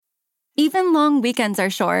Even long weekends are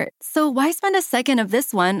short, so why spend a second of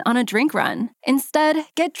this one on a drink run? Instead,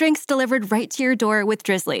 get drinks delivered right to your door with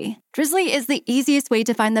Drizzly. Drizzly is the easiest way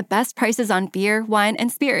to find the best prices on beer, wine,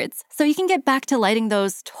 and spirits, so you can get back to lighting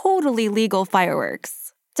those totally legal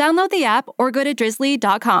fireworks. Download the app or go to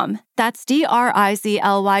drizzly.com. That's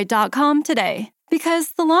DRIZLY.com today.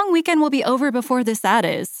 Because the long weekend will be over before this ad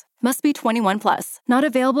is. Must be 21 plus. Not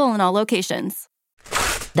available in all locations.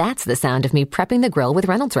 That's the sound of me prepping the grill with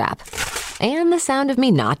Reynolds Wrap. And the sound of me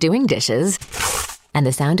not doing dishes. And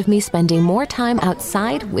the sound of me spending more time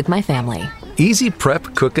outside with my family. Easy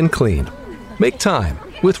prep, cook, and clean. Make time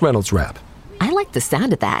with Reynolds Wrap. I like the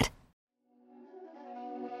sound of that.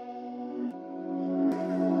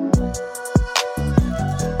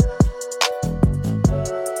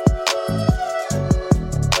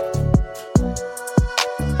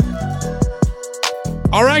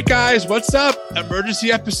 All right, guys, what's up?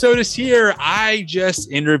 Emergency episode is here. I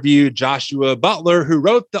just interviewed Joshua Butler, who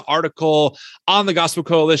wrote the article on the Gospel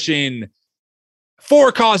Coalition,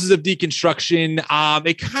 4 Causes of Deconstruction.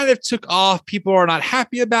 It kind of took off. People are not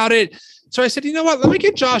happy about it. So I said, you know what? Let me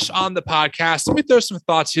get Josh on the podcast. Let me throw some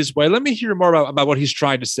thoughts his way. Let me hear more about what he's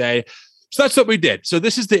trying to say. So that's what we did. So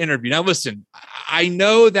this is the interview. Now, listen, I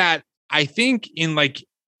know that I think in like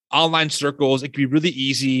online circles, it can be really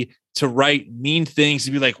easy to write mean things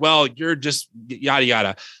and be like, well, you're just yada,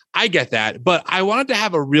 yada. I get that, but I wanted to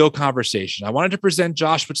have a real conversation. I wanted to present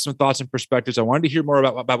Josh with some thoughts and perspectives. I wanted to hear more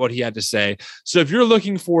about what he had to say. So if you're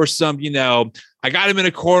looking for some, I got him in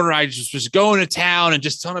a corner, I just going to town and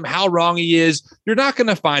just telling him how wrong he is, you're not going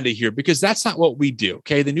to find it here because that's not what we do.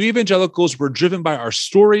 Okay. The New Evangelicals were driven by our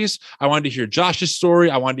stories. I wanted to hear Josh's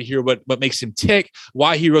story. I wanted to hear what makes him tick,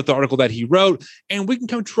 why he wrote the article that he wrote, and we can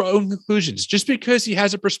come to our own conclusions. Just because he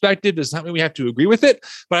has a perspective does not mean we have to agree with it.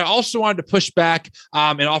 But I also wanted to push back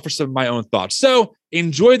and offer some of my own thoughts. So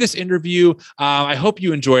enjoy this interview. I hope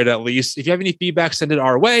you enjoyed it at least. If you have any feedback, send it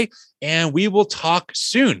our way and we will talk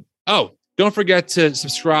soon. Oh, don't forget to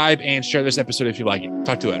subscribe and share this episode if you like it.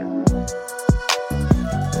 Talk to you later.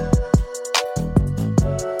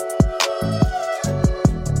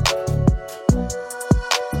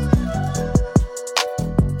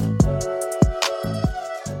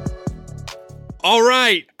 All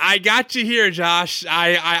right, I got you here, Josh.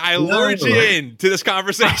 I lured you into this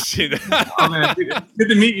conversation. Oh, man. Good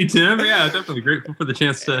to meet you, Tim. Yeah, definitely grateful for the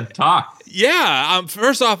chance to talk. Yeah.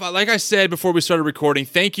 First off, like I said before we started recording,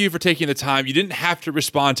 thank you for taking the time. You didn't have to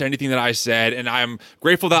respond to anything that I said, and I'm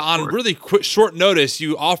grateful that on really short notice,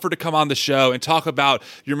 you offered to come on the show and talk about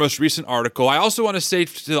your most recent article. I also want to say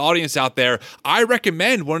to the audience out there, I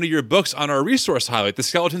recommend one of your books on our resource highlight, The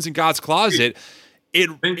Skeletons in God's Closet.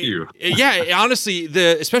 Thank you. Honestly,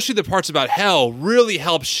 especially the parts about hell really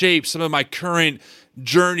help shape some of my current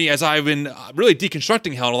journey as I've been really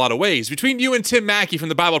deconstructing hell in a lot of ways. Between you and Tim Mackey from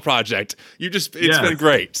the Bible Project, it's been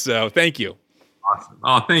great. So thank you. Awesome.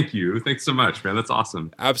 Oh, thank you. Thanks so much, man. That's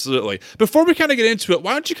awesome. Absolutely. Before we kind of get into it,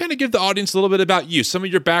 why don't you kind of give the audience a little bit about you, some of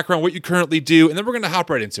your background, what you currently do, and then we're going to hop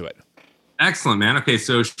right into it. Excellent, man. Okay,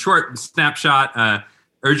 so short snapshot.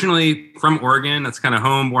 Originally from Oregon, that's kind of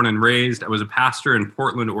home, born and raised. I was a pastor in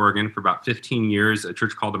Portland, Oregon for about 15 years, a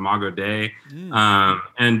church called Imago Dei.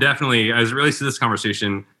 And definitely, as it relates to this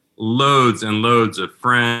conversation, loads and loads of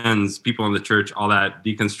friends, people in the church, all that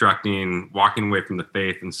deconstructing, walking away from the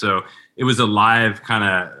faith. And so it was a live kind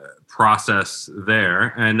of process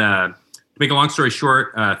there. And to make a long story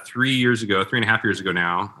short, 3.5 years ago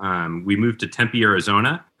now, we moved to Tempe,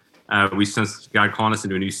 Arizona. We sensed God calling us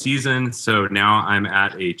into a new season. So now I'm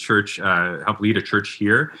at a church, help lead a church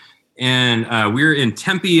here. And we're in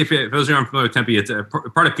Tempe. If those are unfamiliar with Tempe, it's a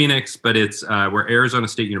part of Phoenix, but it's where Arizona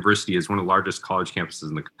State University is one of the largest college campuses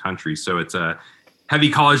in the country. So it's a heavy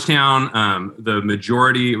college town. The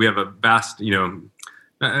majority, we have a vast, not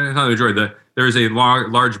the majority, there is a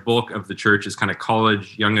large bulk of the church is kind of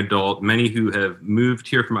college, young adult, many who have moved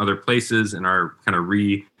here from other places and are kind of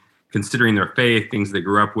considering their faith, things they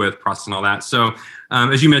grew up with, processing all that. So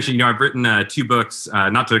as you mentioned, I've written 2 books,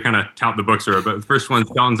 not to kind of tout the books, but the first one,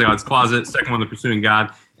 Skeletons in God's Closet, second one, The Pursuing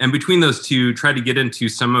God. And between those two, try to get into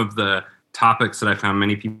some of the topics that I found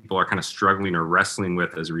many people are kind of struggling or wrestling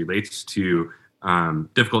with as it relates to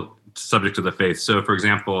difficult subjects of the faith. So for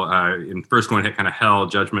example, in the first one, hit kind of hell,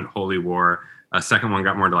 judgment, holy war. Second one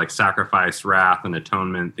got more into like sacrifice, wrath, and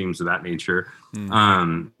atonement, themes of that nature.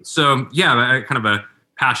 So yeah, kind of a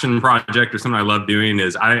passion project or something I love doing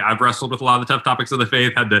is I've wrestled with a lot of the tough topics of the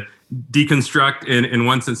faith, had to deconstruct in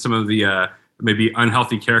one sense some of the maybe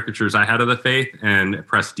unhealthy caricatures I had of the faith and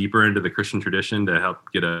press deeper into the Christian tradition to help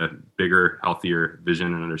get a bigger, healthier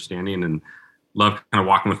vision and understanding. And love kind of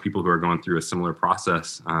walking with people who are going through a similar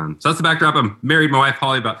process. So that's the backdrop. I'm married, my wife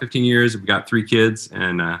Holly, about 15 years. We've got 3 kids,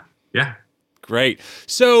 and yeah. Great.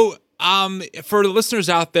 So for the listeners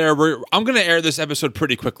out there, I'm going to air this episode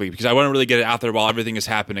pretty quickly because I want to really get it out there while everything is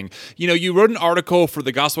happening. You wrote an article for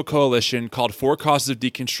the Gospel Coalition called 4 Causes of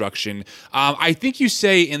Deconstruction. I think you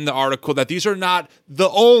say in the article that these are not the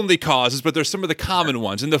only causes, but they're some of the common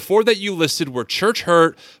ones. And the 4 that you listed were church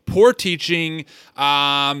hurt, poor teaching,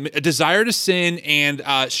 a desire to sin, and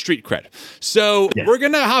street cred. So we're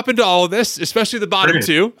going to hop into all of this, especially the bottom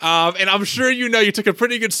 2. And I'm sure you took a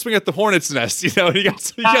pretty good swing at the hornet's nest. You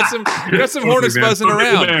got some hornets buzzing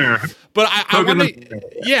around. But I want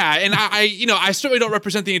to, and I certainly don't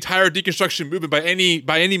represent the entire deconstruction movement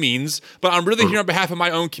by any means, but I'm really here on behalf of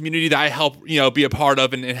my own community that I help be a part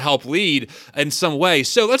of and help lead in some way.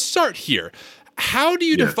 So let's start here. How do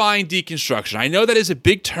you define deconstruction? I know that is a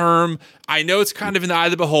big term. I know it's kind of in the eye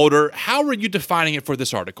of the beholder. How are you defining it for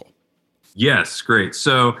this article? Yes, great.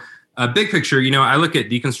 So big picture, I look at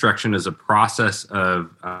deconstruction as a process of,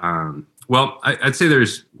 I'd say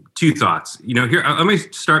there's 2 thoughts. Here, let me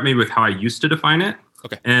start maybe with how I used to define it.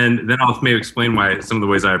 Okay. And then I'll maybe explain why some of the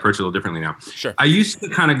ways I approach it a little differently now. Sure. I used to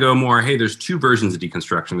kind of go more, hey, there's 2 versions of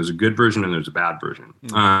deconstruction. There's a good version and there's a bad version.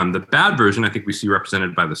 The bad version, I think we see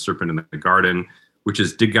represented by the serpent in the garden, which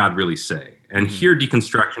is, did God really say? And here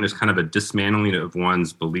deconstruction is kind of a dismantling of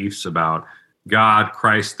one's beliefs about God,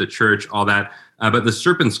 Christ, the church, all that. But the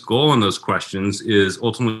serpent's goal in those questions is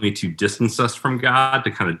ultimately to distance us from God,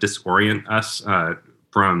 to kind of disorient us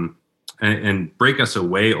from and break us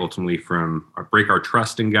away ultimately from, break our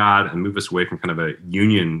trust in God and move us away from kind of a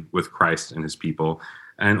union with Christ and his people.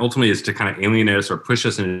 And ultimately is to kind of alienate us or push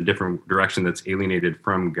us in a different direction that's alienated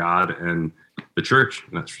from God and the church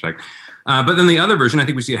in that respect. But then the other version, I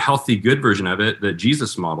think we see a healthy, good version of it that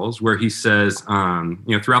Jesus models, where he says,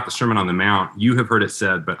 throughout the Sermon on the Mount, you have heard it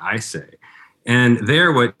said, but I say. And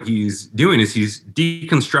there, what he's doing is he's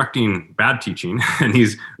deconstructing bad teaching and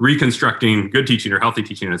he's reconstructing good teaching or healthy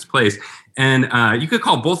teaching in its place. And you could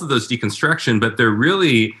call both of those deconstruction, but they're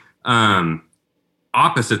really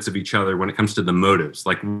opposites of each other when it comes to the motives,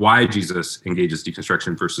 like why Jesus engages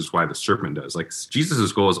deconstruction versus why the serpent does. Like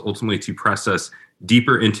Jesus's goal is ultimately to press us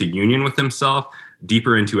deeper into union with himself,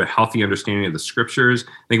 deeper into a healthy understanding of the scriptures.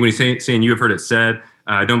 I think when he's saying you have heard it said,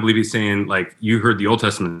 I don't believe he's saying like you heard the Old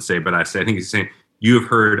Testament say, but I think he's saying you have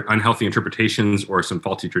heard unhealthy interpretations or some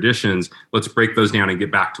faulty traditions. Let's break those down and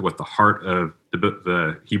get back to what the heart of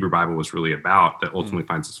the Hebrew Bible was really about that ultimately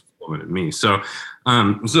finds its fulfillment in me. So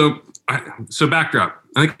backdrop.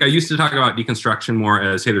 I think I used to talk about deconstruction more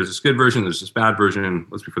as, hey, there's this good version, there's this bad version.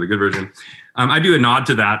 Let's be for the good version. I do a nod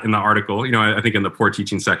to that in the article. I think in the poor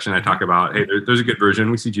teaching section, I talk about, hey, there's a good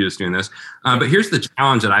version. We see Jesus doing this. But here's the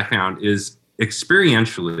challenge that I found is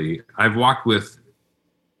experientially, I've walked with,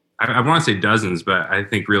 I want to say dozens, but I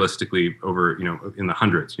think realistically over, in the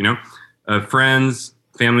hundreds, of friends,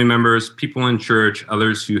 family members, people in church,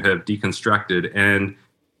 others who have deconstructed. And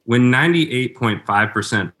when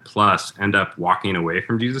 98.5% plus end up walking away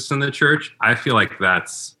from Jesus in the church, I feel like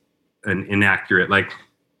that's an inaccurate, like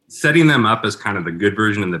setting them up as kind of the good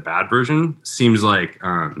version and the bad version seems like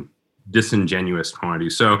disingenuous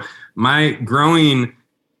quantity. So my growing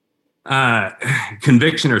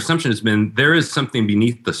conviction or assumption has been there is something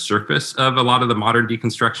beneath the surface of a lot of the modern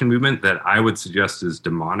deconstruction movement that I would suggest is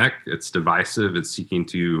demonic. It's divisive. It's seeking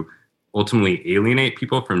to ultimately alienate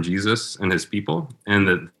people from Jesus and his people,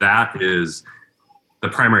 and that is the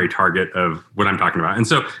primary target of what I'm talking about. And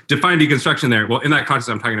so define deconstruction there. Well, in that context,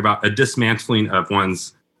 I'm talking about a dismantling of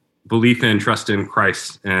one's belief in, trust in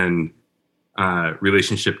Christ and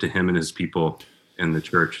relationship to him and his people in the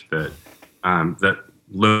church that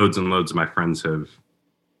loads and loads of my friends have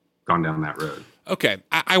gone down that road. Okay,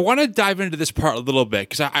 I want to dive into this part a little bit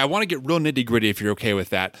because I want to get real nitty gritty if you're okay with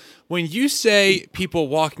that. When you say people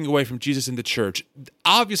walking away from Jesus in the church,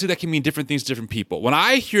 obviously that can mean different things to different people. When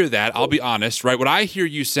I hear that, I'll be honest, right? What I hear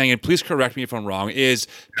you saying, and please correct me if I'm wrong, is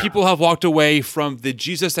people have walked away from the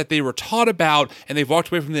Jesus that they were taught about, and they've walked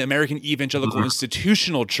away from the American evangelical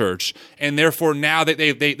institutional church, and therefore now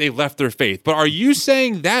they've left their faith. But are you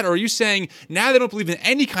saying that, or are you saying now they don't believe in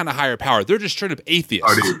any kind of higher power? They're just straight up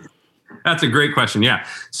atheists. That's a great question. Yeah.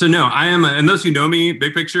 So no, I am, and those who know me,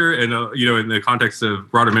 big picture, and in the context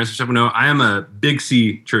of broader ministership, know I am a big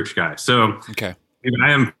C church guy. So okay,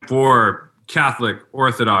 I am for Catholic,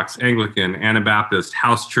 Orthodox, Anglican, Anabaptist,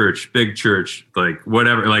 house church, big church, like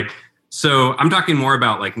whatever. Like, so I'm talking more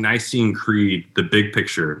about like Nicene Creed, the big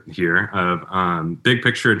picture here of big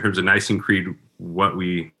picture in terms of Nicene Creed, what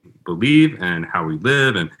we believe and how we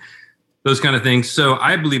live, and those kind of things. So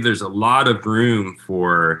I believe there's a lot of room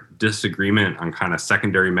for disagreement on kind of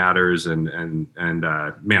secondary matters, and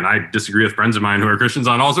man, I disagree with friends of mine who are Christians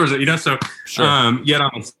on all sorts of, so Sure. yet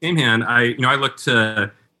on the same hand, I look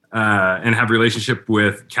to and have a relationship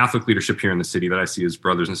with Catholic leadership here in the city that I see as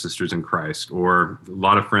brothers and sisters in Christ, or a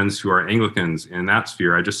lot of friends who are Anglicans in that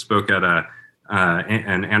sphere. I just spoke at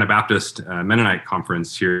an Anabaptist Mennonite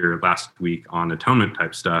conference here last week on atonement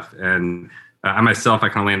type stuff, and I myself, I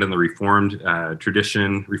kind of land in the Reformed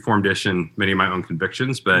Reformed-ish, and many of my own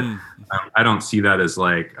convictions, but I don't see that as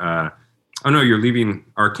like, oh no, you're leaving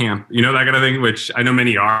our camp, that kind of thing, which I know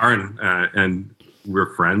many are, and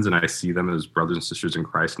we're friends, and I see them as brothers and sisters in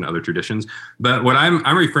Christ and other traditions. But what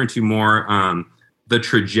I'm referring to more, the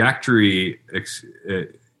trajectory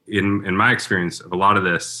in my experience of a lot of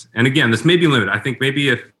this, and again, this may be limited. I think maybe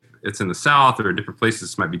if it's in the South or different places,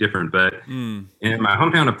 this might be different. But in my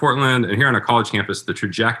hometown of Portland and here on a college campus, the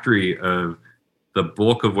trajectory of the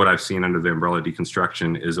bulk of what I've seen under the umbrella of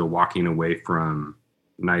deconstruction is a walking away from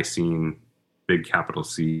Nicene, big capital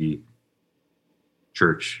C,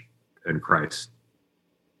 church and Christ.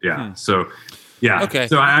 Yeah. So, yeah. Okay.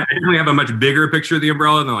 So I definitely have a much bigger picture of the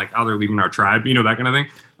umbrella than like, oh, they're leaving our tribe, that kind of thing.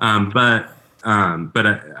 But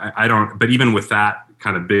I don't. But even with that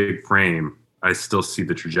kind of big frame, I still see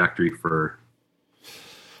the trajectory for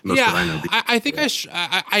most that I know. I think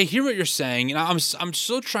I hear what you're saying, and I'm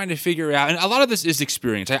still trying to figure out. And a lot of this is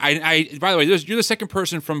experience. I by the way, you're the second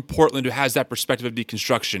person from Portland who has that perspective of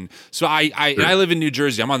deconstruction. So I live in New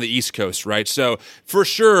Jersey. I'm on the East Coast, right? So for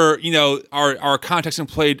sure, our context can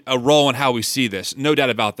play a role in how we see this. No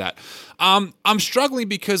doubt about that. I'm struggling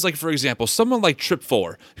because, like, for example, someone like Tripp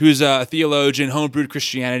Fuller, who's a theologian, homebrewed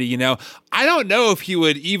Christianity, I don't know if he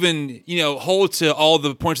would even, hold to all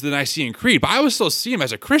the points of the Nicene Creed, but I would still see him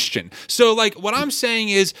as a Christian. So, like, what I'm saying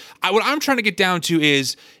is, what I'm trying to get down to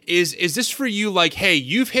is this for you, like, hey,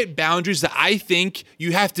 you've hit boundaries that I think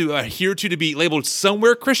you have to adhere to be labeled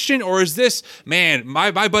somewhere Christian? Or is this, man,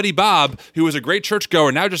 my buddy Bob, who was a great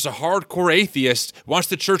churchgoer, now just a hardcore atheist, wants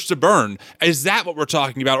the church to burn? Is that what we're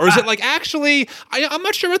talking about? Or is it like, actually, I'm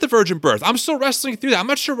not sure about the virgin birth. I'm still wrestling through that. I'm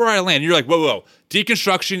not sure where I land. And you're like, whoa,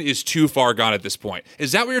 deconstruction is too far gone at this point.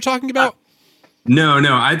 Is that what you're talking about? No,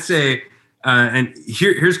 I'd say, and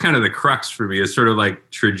here's kind of the crux for me, is sort of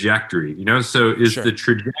like trajectory, so is the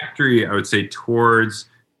trajectory, I would say, towards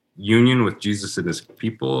union with Jesus and his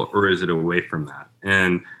people, or is it away from that?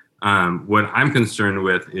 And what I'm concerned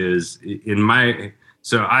with is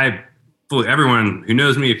everyone who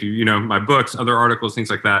knows me, if my books, other articles, things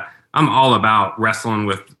like that, I'm all about wrestling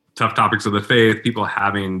with tough topics of the faith, people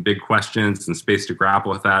having big questions and space to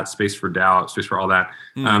grapple with that, space for doubt, space for all that.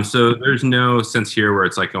 So there's no sense here where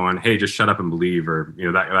it's like going, hey, just shut up and believe, or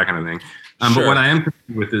that kind of thing. But what I am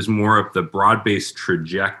concerned with is more of the broad-based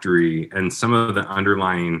trajectory and some of the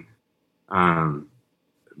underlying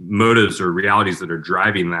motives or realities that are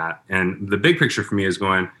driving that. And the big picture for me is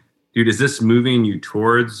going, dude, is this moving you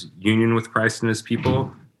towards union with Christ and his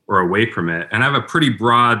people, or away from it? And I have a pretty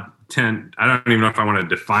broad tent. I don't even know if I want to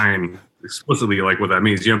define explicitly like what that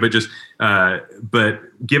means, but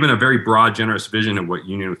given a very broad, generous vision of what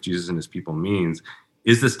union with Jesus and his people means,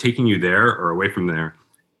 is this taking you there or away from there?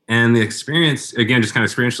 And the experience, again, just kind of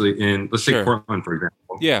experientially in, let's take Portland, for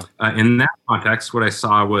example. Yeah. In that context, what I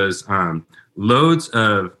saw was loads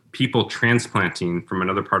of people transplanting from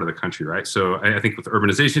another part of the country, right? So I think with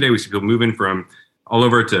urbanization today, we see people moving from all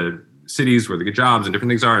over to cities where they get jobs and different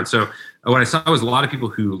things are. And so what I saw was a lot of people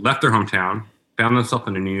who left their hometown, found themselves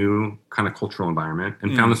in a new kind of cultural environment,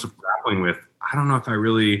 and found themselves grappling with, I don't know if I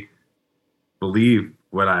really believe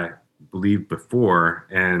what I believed before.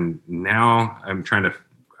 And now I'm trying to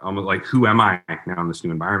almost like, who am I now in this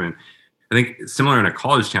new environment? I think similar in a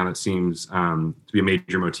college town, that seems to be a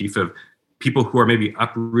major motif of people who are maybe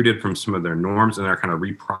uprooted from some of their norms and are kind of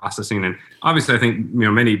reprocessing. And obviously I think,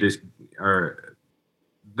 many just are,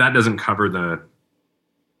 that doesn't cover the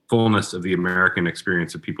fullness of the American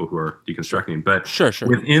experience of people who are deconstructing. But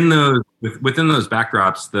within those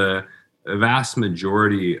backdrops, the vast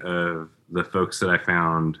majority of the folks that I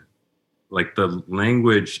found, like, the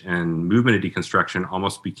language and movement of deconstruction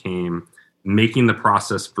almost became making the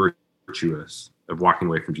process virtuous of walking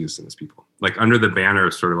away from Jesus and his people. Like, under the banner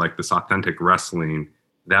of sort of like this authentic wrestling,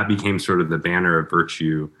 that became sort of the banner of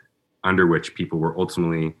virtue under which people were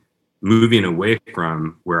ultimately moving away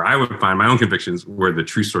from where I would find my own convictions, where the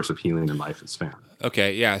true source of healing in life is found.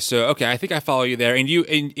 Okay, yeah. So, I think I follow you there. And you,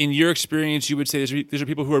 in your experience, you would say these are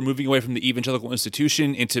people who are moving away from the evangelical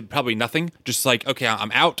institution into probably nothing. Just like, okay,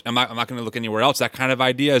 I'm out. I'm not going to look anywhere else. That kind of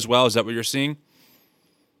idea as well. Is that what you're seeing?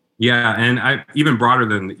 Yeah, and I even broader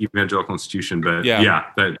than the evangelical institution, but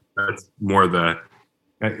that's more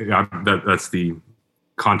that's the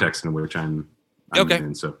context in which I'm okay.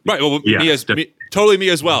 in. So right. Well, totally me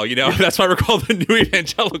as well. That's why we're called the New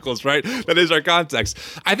Evangelicals, right? That is our context.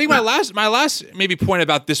 I think my last maybe point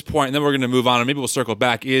about this point, and then we're going to move on, and maybe we'll circle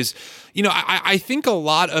back. Is I think a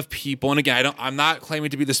lot of people, and again, I'm not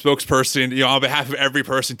claiming to be the spokesperson, on behalf of every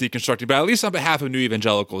person deconstructing, but at least on behalf of New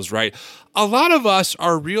Evangelicals, right? A lot of us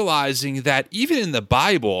are realizing that even in the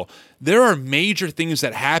Bible, there are major things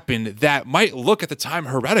that happen that might look at the time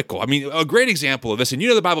heretical. I mean, a great example of this, and you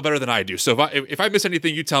know the Bible better than I do, so if I miss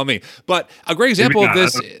anything, you tell me. But a great example of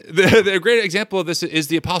this, the great example of this is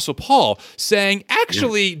the Apostle Paul saying,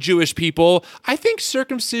 actually, Jewish people, I think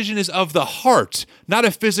circumcision is of the heart, not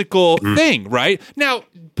a physical thing, right? Now,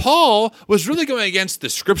 Paul was really going against the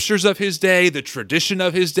scriptures of his day, the tradition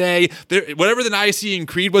of his day, whatever the Nicene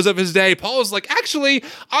Creed was of his day. Paul was like, actually,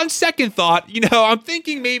 on second thought, I'm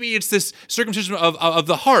thinking maybe it's this circumcision of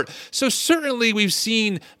the heart. So certainly we've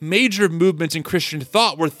seen major movements in Christian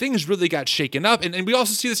thought where things really got shaken up. And we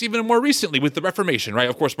also see this even more recently with the Reformation, right?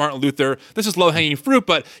 Of course, Martin Luther, this is low-hanging fruit,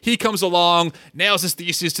 but he comes along, nails his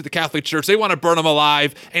thesis to the Catholic Church. They want to burn him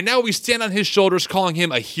alive. And now we stand on his shoulders calling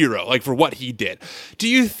him a hero, like for what he did. Do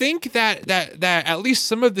you think that at least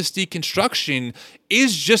some of this deconstruction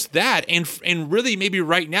is just that? And really maybe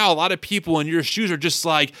right now, a lot of people in your shoes are just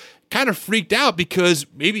like, kind of freaked out because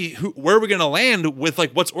maybe where are we going to land with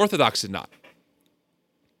like what's orthodox and not?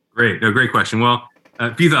 Great. No, great question. Well,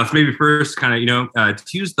 a few thoughts. Maybe first kind of,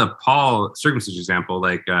 to use the Paul circumcision example,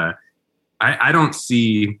 like I don't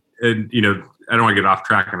see, I don't want to get off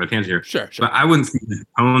track on a tangent here. Sure. But I wouldn't see the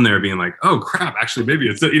tone there being like, oh crap, actually maybe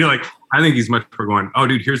it's, I think he's much more going, oh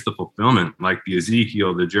dude, here's the fulfillment, like the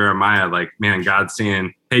Ezekiel, the Jeremiah, like, man, God's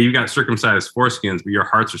saying, hey, you got circumcised foreskins, but your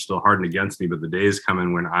hearts are still hardened against me. But the day is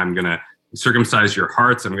coming when I'm going to circumcise your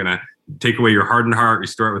hearts. I'm going to take away your hardened heart,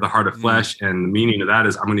 restore it with a heart of flesh. And the meaning of that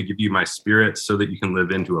is I'm going to give you my spirit so that you can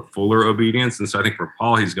live into a fuller obedience. And so I think for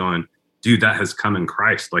Paul, he's going, dude, that has come in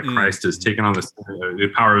Christ. Like Christ has taken on the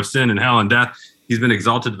power of sin and hell and death. He's been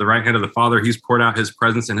exalted to the right hand of the Father. He's poured out his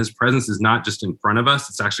presence, and his presence is not just in front of us.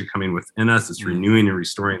 It's actually coming within us. It's renewing and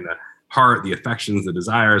restoring the heart, the affections, the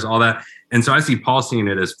desires, all that. And so I see Paul seeing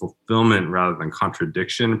it as fulfillment rather than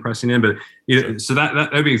contradiction pressing in. But so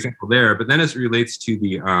that'd be an example there. But then as it relates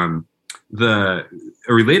to a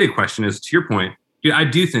related question is, to your point, I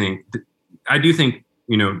do think,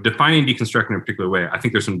 defining deconstruction in a particular way, I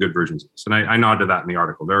think there's some good versions of this. And I nod to that in the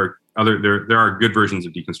article. There are good versions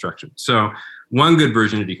of deconstruction. So one good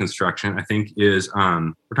version of deconstruction, I think, is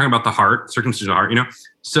we're talking about the heart, circumcision of the heart,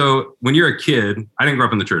 So when you're a kid, I didn't grow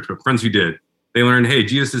up in the church, but friends who did, they learned, hey,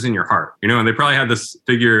 Jesus is in your heart, and they probably had this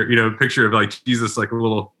figure, picture of like Jesus, like a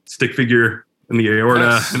little stick figure in the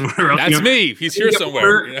aorta and whatever else. That's me. He's here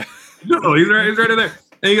somewhere. No, he's right in there.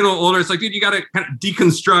 And you get a little older, it's like, dude, you got to kind of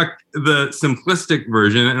deconstruct the simplistic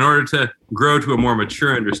version in order to grow to a more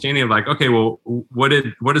mature understanding of like, okay, well, what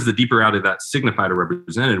is the deeper out of that signified or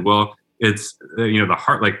represented? Well, it's, the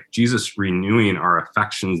heart, like Jesus renewing our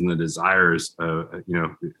affections and the desires,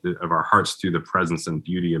 of our hearts through the presence and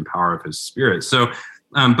beauty and power of his spirit. So,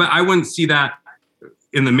 but I wouldn't see that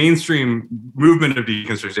in the mainstream movement of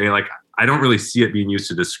deconstruction today. Like, I don't really see it being used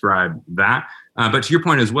to describe that. But to your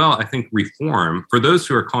point as well, I think reform, for those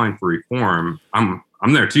who are calling for reform, I'm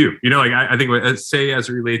there too. I think, say, as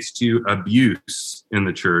it relates to abuse in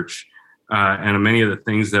the church and many of the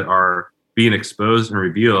things that are being exposed and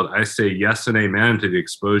revealed, I say yes and amen to the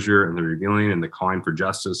exposure and the revealing and the calling for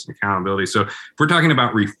justice and accountability. So if we're talking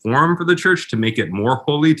about reform for the church to make it more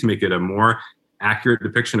holy, to make it a more accurate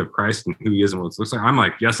depiction of Christ and who he is and what it looks like, I'm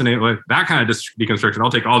like, yes and amen. That kind of deconstruction I'll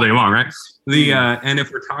take all day long, right? And if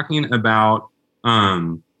we're talking about I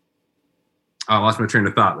lost my train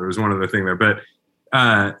of thought. There was one other thing there, but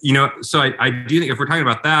so I do think if we're talking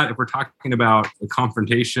about that, if we're talking about a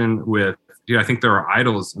confrontation with, I think there are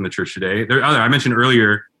idols in the church today. I mentioned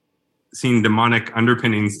earlier seeing demonic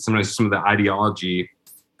underpinnings, sometimes some of the ideology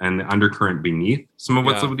and the undercurrent beneath some of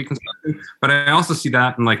what's deconstructed. But I also see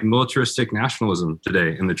that in like militaristic nationalism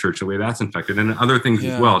today in the church, the way that's infected, and other things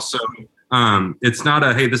as well. So it's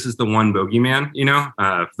not hey, this is the one bogeyman.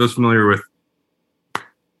 For those familiar with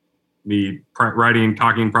the writing,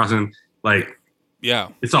 talking, processing, like,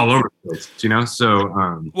 it's all over the place, So,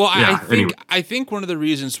 I think one of the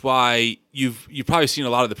reasons why you've probably seen a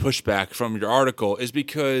lot of the pushback from your article is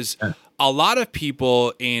because a lot of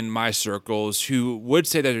people in my circles who would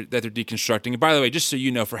say that they're deconstructing. And by the way, just so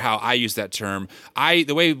you know, for how I use that term,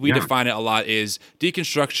 the way we define it a lot is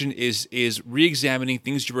deconstruction is re-examining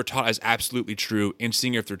things you were taught as absolutely true and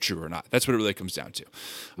seeing if they're true or not. That's what it really comes down to.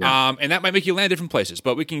 Yeah. And that might make you land different places,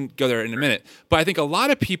 but we can go there in a minute. But I think a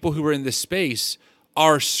lot of people who are in this space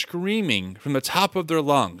are screaming from the top of their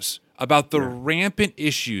lungs about the rampant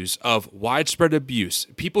issues of widespread abuse.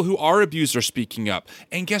 People who are abused are speaking up,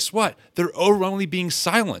 and guess what? They're overwhelmingly being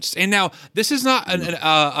silenced. And now, this is not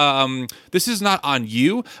this is not on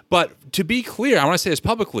you, but to be clear, I want to say this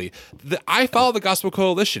publicly. I follow the Gospel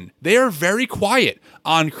Coalition. They are very quiet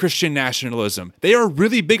on Christian nationalism. They are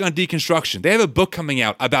really big on deconstruction. They have a book coming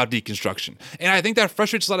out about deconstruction, and I think that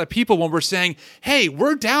frustrates a lot of people when we're saying, "Hey,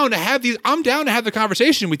 we're down to have these. I'm down to have the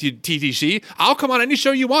conversation with you, TTC. I'll come on any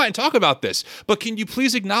show you want and talk about this, but can you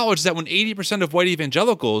please acknowledge that when 80% of white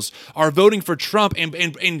evangelicals are voting for Trump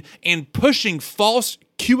and pushing false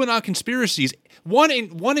QAnon conspiracies, one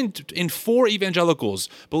in four evangelicals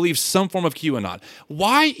believe some form of QAnon.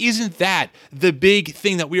 Why isn't that the big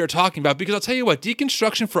thing that we are talking about? Because I'll tell you what,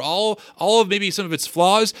 deconstruction, for all of maybe some of its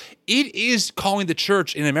flaws, it is calling the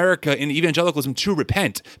church in America, in evangelicalism, to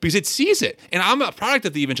repent because it sees it. And I'm a product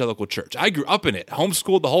of the evangelical church. I grew up in it,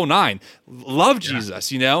 homeschooled the whole nine, love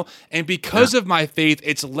Jesus, And because of my faith,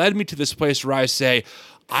 it's led me to this place where I say,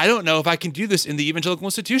 I don't know if I can do this in the evangelical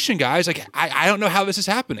institution, guys. Like, I don't know how this is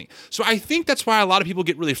happening. So I think that's why a lot of people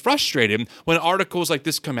get really frustrated when articles like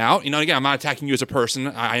this come out. Again, I'm not attacking you as a person.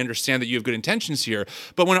 I understand that you have good intentions here.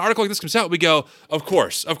 But when an article like this comes out, we go, of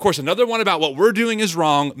course, another one about what we're doing is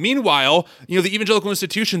wrong. Meanwhile, the evangelical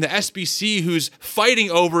institution, the SBC, who's fighting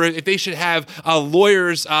over if they should have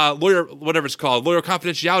lawyer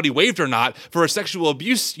confidentiality waived or not for a sexual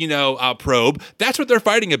abuse, probe. That's what they're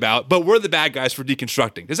fighting about. But we're the bad guys for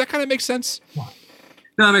deconstructing. Does that kind of make sense?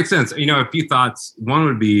 No, that makes sense. A few thoughts. One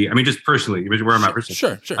would be, just personally, where am I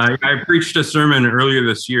personally? Sure. I preached a sermon earlier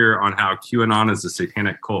this year on how QAnon is a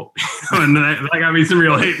satanic cult. And that got me some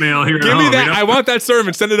real hate mail here. Give me that. I want that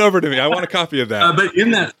sermon. Send it over to me. I want a copy of that. But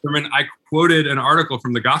in that sermon, I quoted an article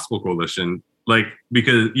from the Gospel Coalition,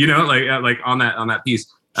 because, on that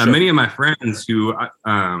piece. Sure. Many of my friends who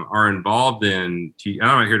are involved in, I'm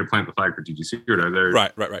not here to plant the flag for TGC or whatever. They're,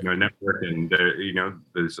 right. Network, and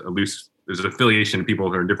there's an affiliation of people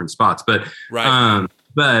who are in different spots. But, right.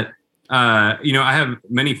 I have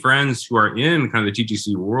many friends who are in kind of the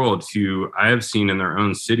TGC world who I have seen in their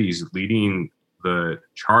own cities leading the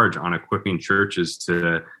charge on equipping churches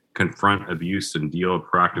to confront abuse and deal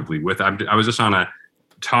proactively with. I was just on a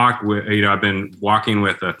talk with, I've been walking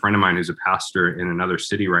with a friend of mine who's a pastor in another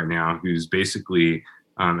city right now, who's basically,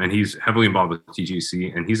 and he's heavily involved with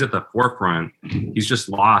TGC, and he's at the forefront. He's just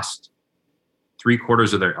lost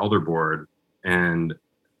 3/4 of their elder board and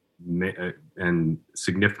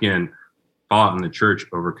significant fallout in the church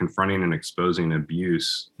over confronting and exposing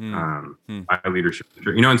abuse by leadership.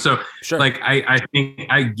 And so sure. I think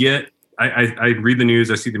I get, I read the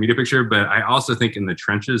news, I see the media picture, but I also think in the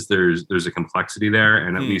trenches, there's a complexity there.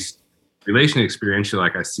 And at least relationally,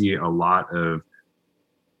 experientially, I see a lot of,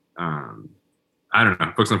 folks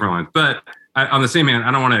on the front lines. But on the same hand,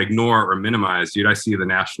 I don't want to ignore or minimize, I see the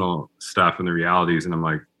national stuff and the realities, and I'm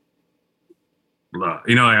like,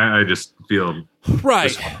 I just feel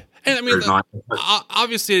right. And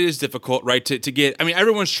obviously it is difficult, right? To get,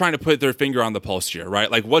 everyone's trying to put their finger on the pulse here,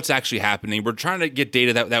 right? Like what's actually happening. We're trying to get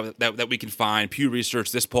data that we can find, Pew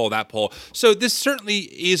Research, this poll, that poll. So this certainly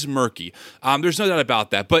is murky. There's no doubt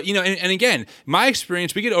about that. But, and again, my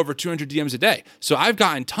experience, we get over 200 DMs a day. So I've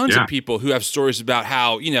gotten tons of people who have stories about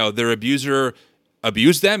how, their abuser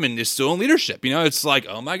abused them and is still in leadership. It's like,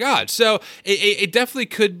 oh my God. So it definitely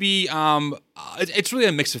could be, it's really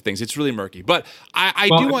a mix of things. It's really murky, but I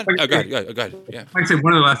do want, go ahead. Yeah. I can say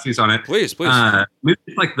one of the last things on it. Please. Maybe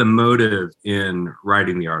it's like the motive in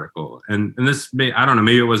writing the article. And this I don't know,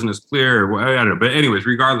 maybe it wasn't as clear, or I don't know, but anyways,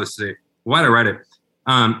 regardless, say why did I write it?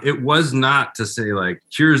 It was not to say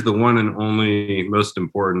here's the one and only most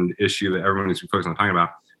important issue that everyone needs to be focused on talking about.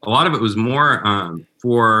 A lot of it was more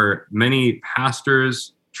for many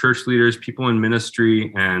pastors, church leaders, people in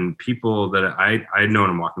ministry, and people that I know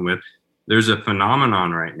and I'm walking with. There's a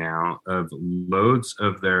phenomenon right now of loads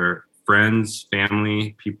of their friends,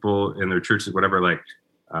 family, people in their churches, whatever,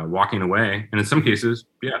 walking away. And in some cases,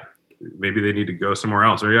 maybe they need to go somewhere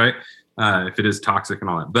else, right? If it is toxic and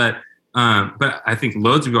all that. But I think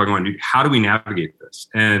loads of people are going, how do we navigate this?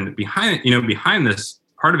 And behind this,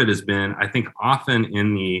 part of it has been, I think, often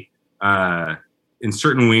in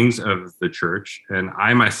certain wings of the church, and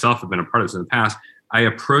I myself have been a part of this in the past, I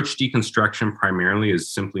approach deconstruction primarily as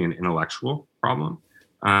simply an intellectual problem.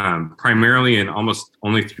 primarily and almost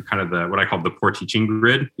only through kind of what I call the poor teaching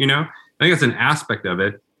grid. I think that's an aspect of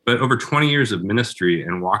it. But over 20 years of ministry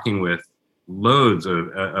and walking with loads of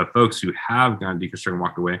folks who have gone deconstructed and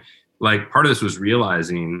walked away, like part of this was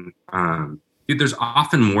realizing, dude, there's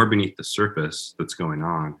often more beneath the surface that's going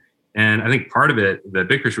on. And I think part of it, the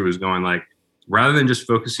big picture was going like, rather than just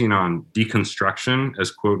focusing on deconstruction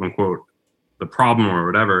as quote unquote the problem or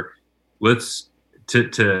whatever, let's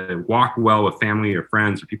to walk well with family or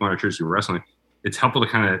friends or people in our church who are wrestling. It's helpful to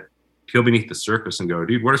kind of peel beneath the surface and go,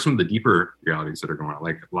 dude, what are some of the deeper realities that are going on?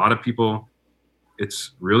 Like a lot of people,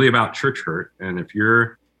 it's really about church hurt. And if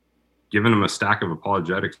you're giving them a stack of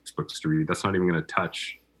apologetics books to read, that's not even going to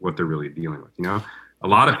touch what they're really dealing with. A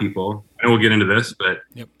lot of people, and we'll get into this, but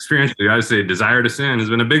experientially, I would say desire to sin has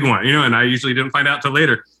been a big one, and I usually didn't find out till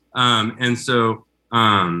later. And so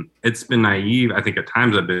it's been naive. I think at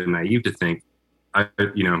times I've been naive to think,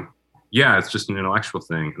 it's just an intellectual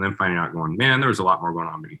thing. And then finding out going, man, there was a lot more going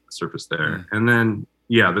on beneath the surface there. And then,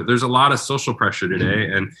 there's a lot of social pressure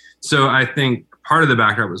today. And so I think part of the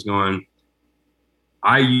backdrop was going,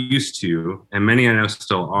 I used to, and many I know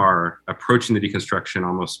still are, approaching the deconstruction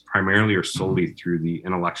almost primarily or solely through the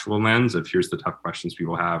intellectual lens of here's the tough questions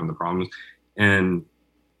people have and the problems. And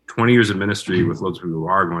 20 years of ministry with loads of people who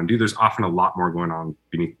are going, dude, there's often a lot more going on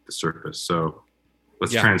beneath the surface. So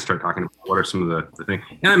let's try and start talking about what are some of the things.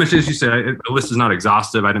 And I mentioned, as you said, the list is not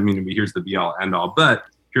exhaustive. I didn't mean to be here's the be all end all, but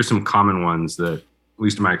here's some common ones that, at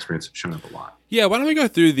least in my experience, have shown up a lot. Yeah, why don't we go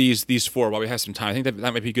through these four while we have some time? I think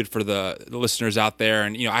that might be good for the listeners out there.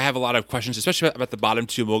 And I have a lot of questions, especially about the bottom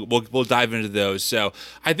two. We'll dive into those. So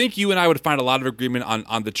I think you and I would find a lot of agreement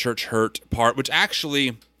on the church hurt part, which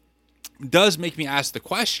actually does make me ask the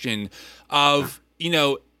question of,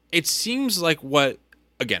 it seems like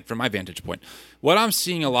again, from my vantage point, what I'm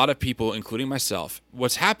seeing a lot of people, including myself,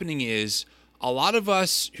 what's happening is a lot of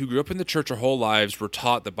us who grew up in the church our whole lives were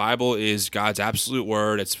taught the Bible is God's absolute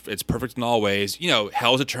word. It's perfect in all ways.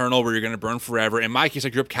 Hell's eternal, where you're going to burn forever. In my case, I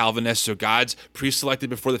grew up Calvinist, so God's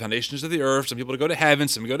pre-selected before the foundations of the earth. Some people to go to heaven,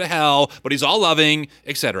 some go to hell, but he's all loving,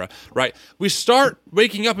 etc. Right? We start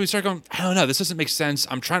waking up and we start going, I don't know, this doesn't make sense.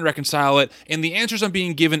 I'm trying to reconcile it. And the answers I'm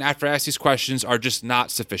being given after I ask these questions are just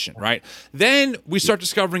not sufficient, right? Then we start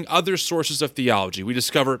discovering other sources of theology. We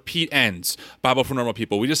discover Pete Enns, Bible for Normal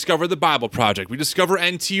People. We discover the Bible Project. We discover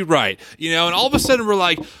N.T. Wright, and all of a sudden we're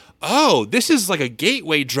like, oh, this is like a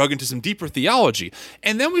gateway drug into some deeper theology.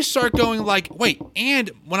 And then we start going like, wait,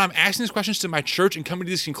 and when I'm asking these questions to my church and coming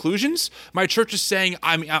to these conclusions, my church is saying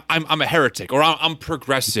I'm a heretic, or I'm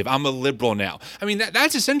progressive, I'm a liberal now. I mean,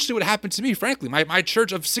 that's essentially what happened to me, frankly. My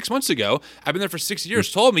church of 6 months ago, I've been there for 6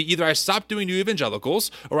 years, told me either I stopped doing new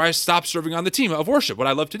evangelicals or I stopped serving on the team of worship, what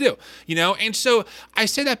I love to do, And so I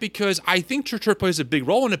say that because I think church hurt plays a big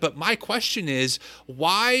role in it, but my question is,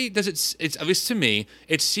 why does it's at least to me,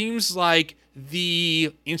 it seems like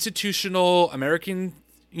the institutional American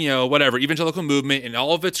evangelical movement and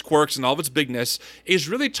all of its quirks and all of its bigness is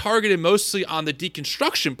really targeted mostly on the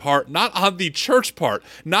deconstruction part, not on the church part,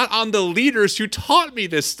 not on the leaders who taught me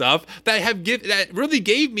this stuff that really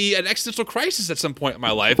gave me an existential crisis at some point in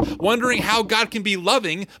my life, wondering how God can be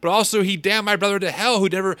loving, but also he damned my brother to hell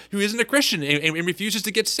who isn't a Christian and refuses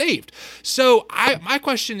to get saved. So my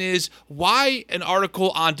question is, why an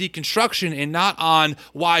article on deconstruction and not on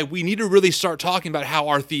why we need to really start talking about how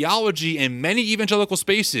our theology in many evangelical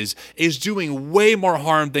spaces is doing way more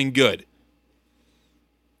harm than good?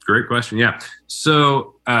 Great question. Yeah.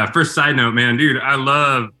 So first side note, man, dude, I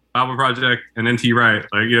love Bible Project and N.T. Wright.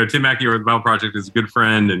 Tim Mackey with the Bible Project is a good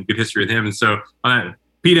friend and good history with him. And so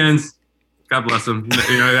Pete Enns, God bless him.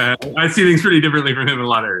 I see things pretty differently from him in a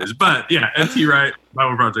lot of areas. But yeah, N.T. Wright,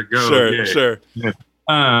 Bible Project, go. Sure. Yeah.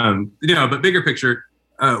 But bigger picture,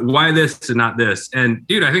 why this and not this? And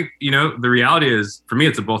dude, I think, the reality is, for me,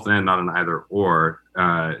 it's a both and, not an either or.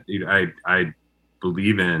 I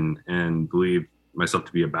believe in and believe myself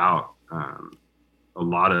to be about a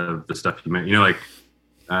lot of the stuff you meant,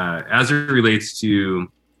 as it relates to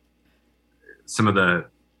some of the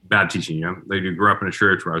bad teaching, like you grew up in a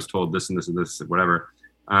church where I was told this and this and this, whatever.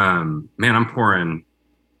 Man, I'm pouring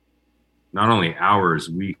not only hours,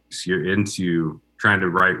 weeks into trying to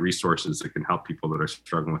write resources that can help people that are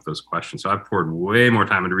struggling with those questions. So I've poured way more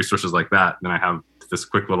time into resources like that than I have this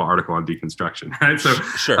quick little article on deconstruction, right? So,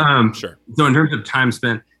 sure. So in terms of time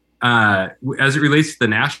spent, as it relates to the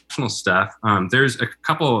national stuff, there's a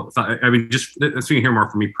couple, just so you can hear more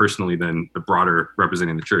from me personally than the broader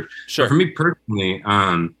representing the church. Sure. But for me personally,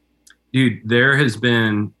 dude, there has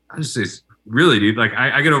been, I just say, really, dude, like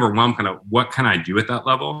I get overwhelmed kind of what can I do at that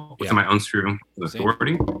level within my own sphere of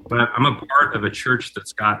authority. But I'm a part of a church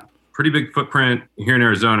that's got pretty big footprint here in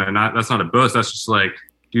Arizona. And that's not a boast. That's just like,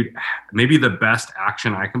 dude, maybe the best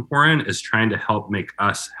action I can pour in is trying to help make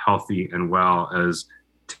us healthy and well as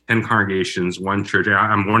 10 congregations, one church.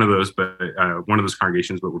 I'm one of those, but one of those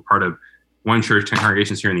congregations, but we're part of one church, 10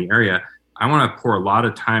 congregations here in the area. I want to pour a lot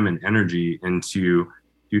of time and energy into,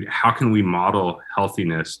 dude, how can we model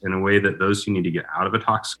healthiness in a way that those who need to get out of a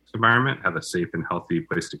toxic environment have a safe and healthy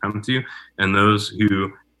place to come to, and those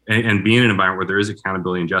who, and be in an environment where there is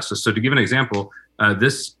accountability and justice. So to give an example,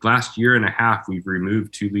 this last year and a half, we've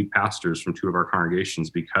removed 2 lead pastors from 2 of our congregations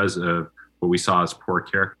because of what we saw as poor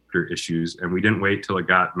character issues. And we didn't wait till it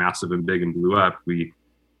got massive and big and blew up. We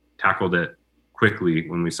tackled it quickly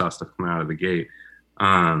when we saw stuff coming out of the gate.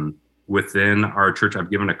 Within our church, I've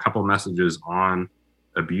given a couple messages on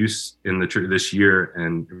abuse in the church this year,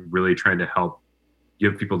 and really trying to help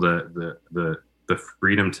give people the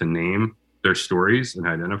freedom to name their stories and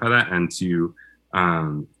identify that, and to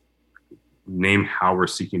name how we're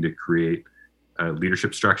seeking to create a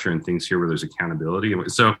leadership structure and things here where there's accountability.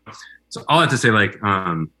 So all that to say, like,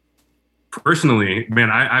 personally, man,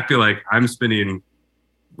 I feel like I'm spending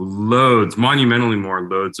monumentally more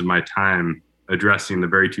loads of my time addressing the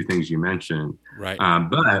very 2 things you mentioned. Right.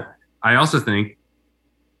 But I also think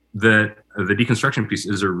that the deconstruction piece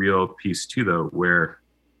is a real piece too, though, where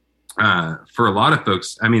for a lot of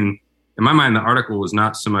folks, I mean, in my mind, the article was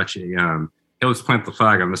not so much a, hey, let's plant the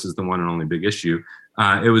flag and this is the one and only big issue.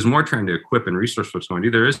 It was more trying to equip and resource folks going,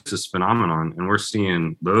 dude, there is this phenomenon, and we're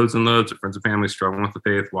seeing loads and loads of friends and family struggling with the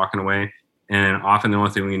faith, walking away. And often the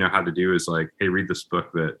only thing we know how to do is like, hey, read this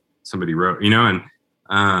book that somebody wrote,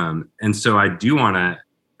 and so I do want to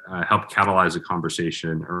help catalyze a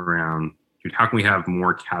conversation around, dude, how can we have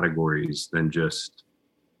more categories than just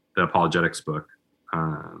the apologetics book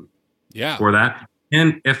for that?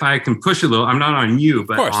 And if I can push a little, I'm not on you,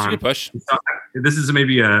 but of course, you can push. This is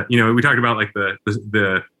maybe we talked about like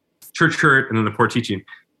the church hurt and then the poor teaching.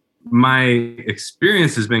 My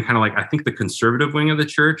experience has been kind of like, I think the conservative wing of the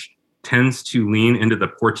church tends to lean into the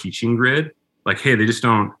poor teaching grid. Like, hey, they just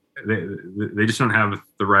don't have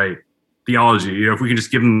the right theology. If we can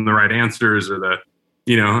just give them the right answers, or the,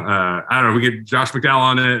 I don't know, we get Josh McDowell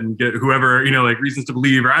on it and get whoever, like Reasons to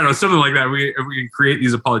Believe, or I don't know, something like that. If we can create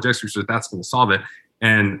these apologetics research, that's going to solve it.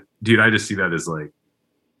 And dude, I just see that as like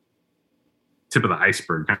tip of the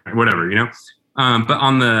iceberg, whatever, But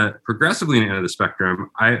on the progressively end of the spectrum,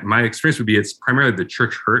 my experience would be it's primarily the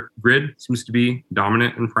church hurt grid seems to be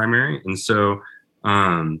dominant and primary. And so,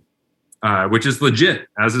 which is legit,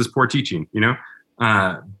 as is poor teaching,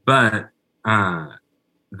 but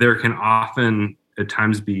there can often at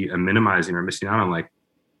times be a minimizing or missing out on, like,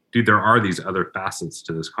 dude, there are these other facets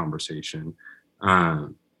to this conversation,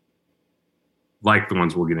 like the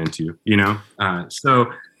ones we'll get into,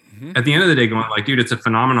 so at the end of the day, going like, dude, it's a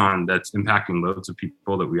phenomenon that's impacting loads of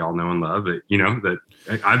people that we all know and love, that, that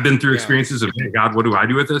I've been through experiences of, hey, God, what do I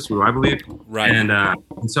do with this? What do I believe? Right. And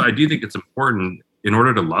so I do think it's important in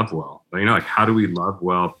order to love well, like, how do we love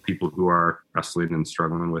well people who are wrestling and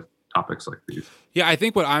struggling with topics like these? Yeah, I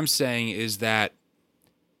think what I'm saying is that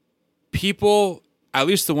people, at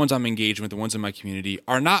least the ones I'm engaging with, the ones in my community,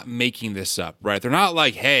 are not making this up, right? They're not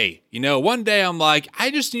like, hey, one day I'm like,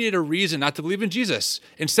 I just needed a reason not to believe in Jesus.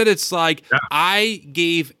 Instead, it's like, I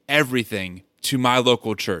gave everything to my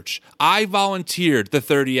local church. I volunteered the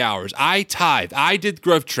 30 hours. I tithed. I did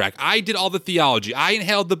growth track. I did all the theology. I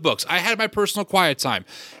inhaled the books. I had my personal quiet time.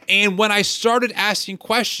 And when I started asking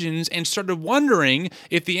questions and started wondering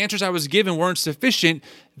if the answers I was given weren't sufficient,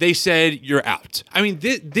 they said, you're out. I mean,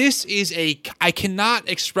 this is I cannot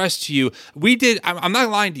express to you, I'm not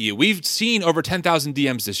lying to you, we've seen over 10,000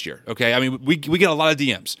 DMs this year, okay? I mean, we get a lot of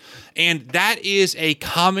DMs. And that is a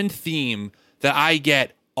common theme that I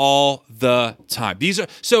get all the time.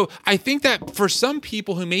 So I think that for some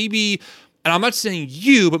people who maybe, and I'm not saying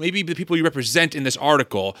you, but maybe the people you represent in this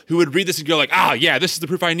article who would read this and go like, yeah, this is the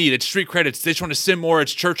proof I need. It's street credits. They just want to sin more.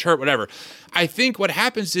 It's church hurt, whatever. I think what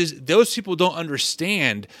happens is those people don't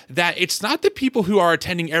understand that it's not the people who are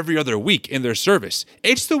attending every other week in their service.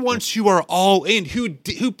 It's the ones who are all in, who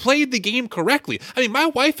played the game correctly. I mean, my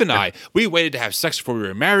wife and I, we waited to have sex before we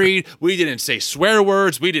were married. We didn't say swear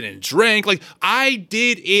words. We didn't drink. Like, I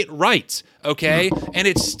did it right. Okay. And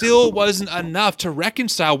it still wasn't enough to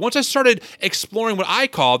reconcile. Once I started exploring what I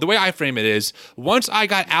call, the way I frame it is, once I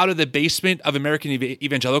got out of the basement of American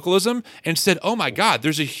evangelicalism and said, oh my God,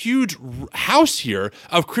 there's a huge house here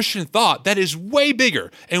of Christian thought that is way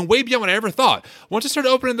bigger and way beyond what I ever thought. Once I started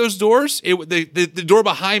opening those doors, the door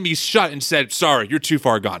behind me shut and said, sorry, you're too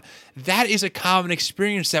far gone. That is a common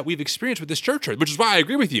experience that we've experienced with this church, which is why I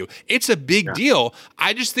agree with you. It's a big deal.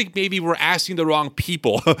 I just think maybe we're asking the wrong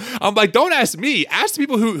people. I'm like, don't ask me. Ask the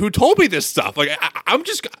people who told me this stuff. Like,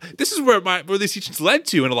 this is where these teachings led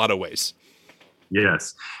to in a lot of ways.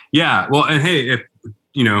 Yes. Yeah. Well, and hey,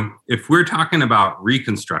 if we're talking about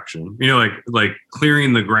reconstruction, like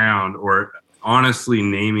clearing the ground or honestly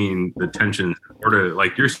naming the tensions, or to,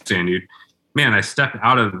 like you're saying, dude, man, I stepped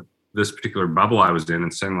out of this particular bubble I was in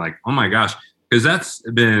and saying like, oh my gosh, because that's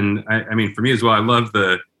been, I mean, for me as well, I love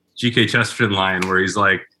the G.K. Chesterton line where he's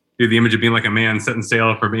like, dude, the image of being like a man setting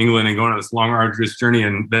sail from England and going on this long, arduous journey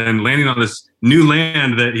and then landing on this new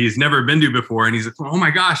land that he's never been to before. And he's like, oh my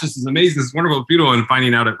gosh, this is amazing. This is wonderful, beautiful. And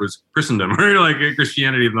finding out it was Christendom or like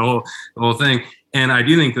Christianity and the whole thing. And I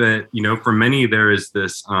do think that, for many, there is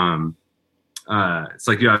this, it's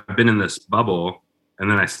like, I've been in this bubble and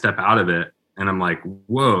then I step out of it. And I'm like,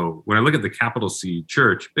 whoa, when I look at the capital C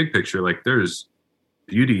church, big picture, like there's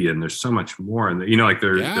beauty and there's so much more. And,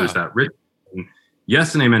 there's that rich. And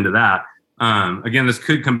yes and amen to that. Again, this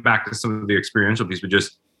could come back to some of the experiential piece, but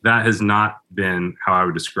just that has not been how I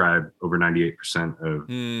would describe over 98% of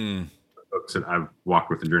the folks that I've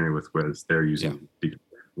walked with and journeyed with was they're using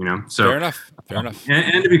Deconstruction, So fair enough.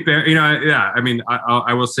 And to be fair, I mean,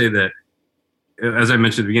 I will say that, as I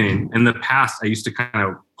mentioned at the beginning, in the past, I used to kind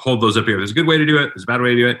of hold those up here. There's a good way to do it. There's a bad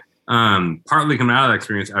way to do it. Partly coming out of that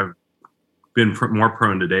experience, I've been more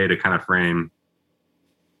prone today to kind of frame,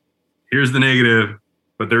 here's the negative,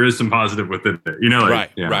 but there is some positive within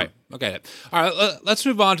it. Right. Okay. All right. Let's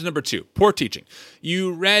move on to number 2, poor teaching.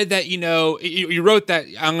 You read that, you wrote that,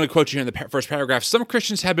 I'm going to quote you here in the first paragraph. Some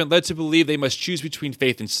Christians have been led to believe they must choose between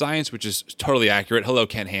faith and science, which is totally accurate. Hello,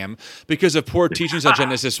 Ken Ham. Because of poor teachings on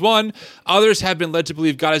Genesis 1. Others have been led to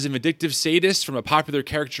believe God is a vindictive sadist from a popular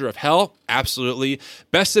caricature of hell. Absolutely.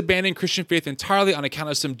 Best abandon Christian faith entirely on account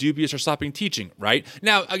of some dubious or slopping teaching, right?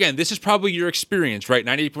 Now, again, this is probably your experience, right?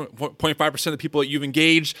 98.5% of the people that you've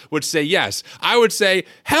engaged would say yes. I would say,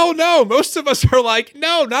 hell no. Most of us are like,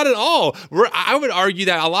 no, not at all. I would argue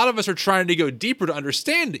that a lot of us are trying to go deeper to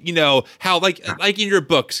understand, how like in your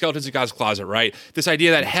book, Skeletons in God's Closet, right? This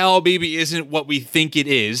idea that hell maybe isn't what we think it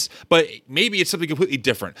is, but maybe it's something completely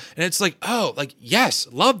different. And it's like, oh, like, yes,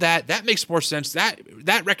 love that. That makes more sense. That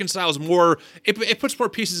reconciles more. It puts more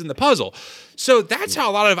pieces in the puzzle. So that's how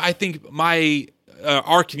a lot of, I think,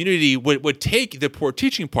 our community would take the poor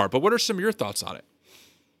teaching part. But what are some of your thoughts on it?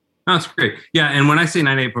 Oh, that's great. Yeah. And when I say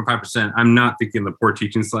 98.5%, I'm not thinking the poor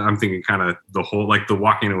teaching slide. I'm thinking kind of the whole, like the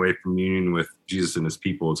walking away from union with Jesus and his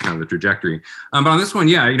people is kind of the trajectory. But on this one,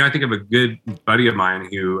 I think of a good buddy of mine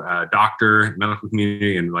who, doctor, medical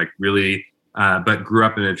community, and like really, but grew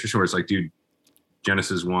up in a tradition where it's like, dude,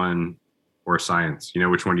 Genesis 1 or science,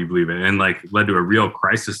 which one do you believe in? And like led to a real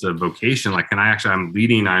crisis of vocation. Like, I'm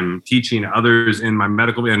leading, I'm teaching others in my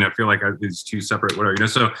medical, and I feel like it's two separate, whatever,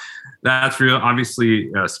 so that's real. Obviously,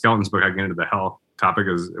 Skeleton's book, I get into the health topic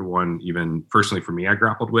is one even personally for me, I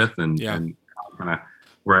grappled with and kind of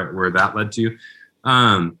where that led to.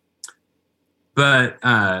 But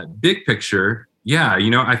big picture,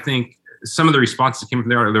 I think some of the responses that came from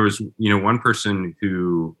there was, one person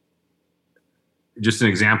who, just an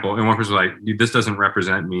example, and one person was like, dude, this doesn't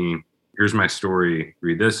represent me. Here's my story.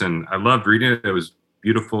 Read this. And I loved reading it. It was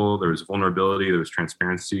beautiful. There was vulnerability. There was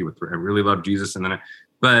transparency. I really loved Jesus. And then,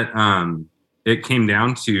 it came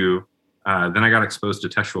down to, then I got exposed to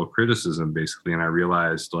textual criticism, basically. And I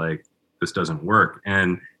realized, like, this doesn't work.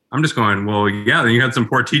 And I'm just going, well, yeah, then you had some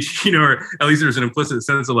poor teaching, or at least there's an implicit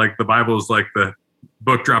sense of like the Bible is like the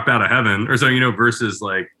book dropped out of heaven or so, versus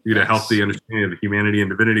like, a healthy understanding of humanity and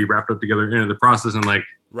divinity wrapped up together into the process. And like,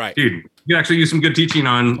 right, dude, you can actually use some good teaching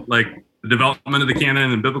on like the development of the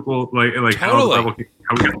canon and biblical, like totally. How the Bible,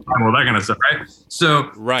 how we get the Bible, that kind of stuff, right?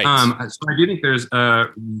 So, right. So I do think there's a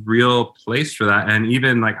real place for that. And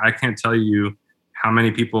even like, I can't tell you how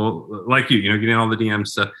many people like getting all the DM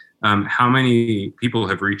stuff, how many people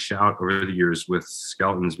have reached out over the years with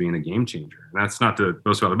Skeletons being a game changer. And that's not to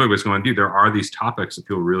boast about the book, but it's going, dude, there are these topics that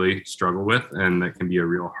people really struggle with and that can be a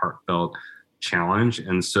real heartfelt challenge.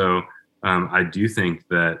 And so I do think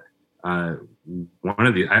that one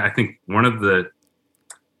of the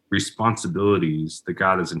responsibilities that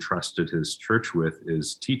God has entrusted his church with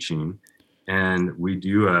is teaching. And we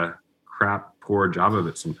do a poor job of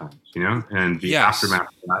it sometimes, and the aftermath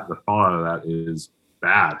of that, the fallout of that is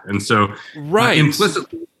bad. And so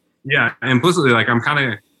implicitly, like I'm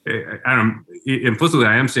kind of, implicitly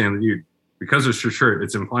I am saying that, dude, because it's your church,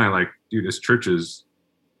 it's implying like, dude, this church is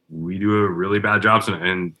we do a really bad job,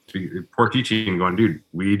 and poor teaching going, dude,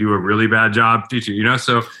 we do a really bad job teaching,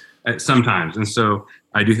 so sometimes. And so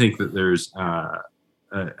I do think that there's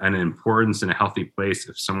an importance in a healthy place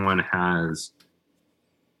if someone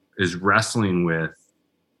is wrestling with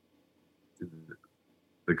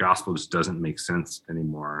the gospel just doesn't make sense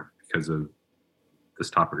anymore because of this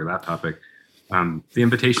topic or that topic. The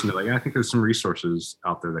invitation to I think there's some resources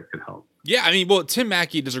out there that could help. Yeah, I mean, well, Tim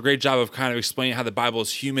Mackey does a great job of kind of explaining how the Bible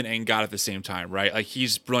is human and God at the same time, right? Like,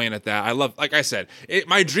 he's brilliant at that. I love, like I said,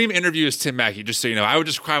 my dream interview is Tim Mackey, just so you know. I would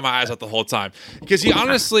just cry my eyes out the whole time because he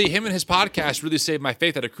honestly, him and his podcast really saved my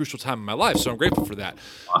faith at a crucial time in my life, so I'm grateful for that.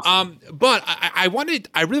 Awesome. But I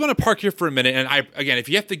really want to park here for a minute, and again, if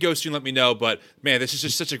you have to go soon, let me know, but man, this is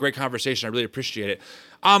just such a great conversation. I really appreciate it.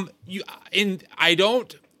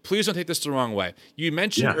 Please don't take this the wrong way. You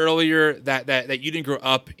mentioned earlier that you didn't grow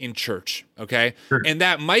up in church, okay? Sure. And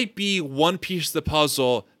that might be one piece of the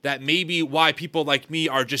puzzle that maybe why people like me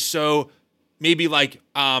are just so maybe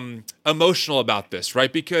emotional about this,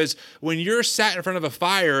 right? Because when you're sat in front of a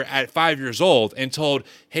fire at 5 years old and told,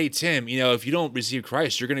 hey, Tim, if you don't receive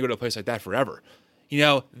Christ, you're going to go to a place like that forever.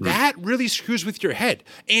 That really screws with your head.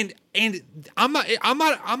 And I'm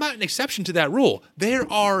not an exception to that rule. There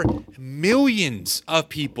are millions of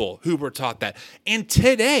people who were taught that. And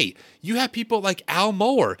today, you have people like Al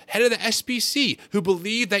Mohler, head of the SBC, who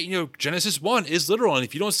believe that, Genesis 1 is literal. And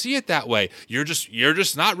if you don't see it that way, you're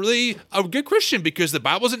just not really a good Christian because the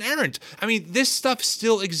Bible's inerrant. I mean, this stuff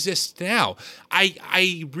still exists now.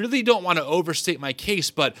 I really don't want to overstate my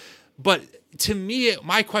case, but to me,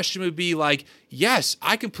 my question would be yes,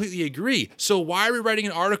 I completely agree. So why are we writing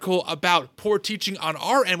an article about poor teaching on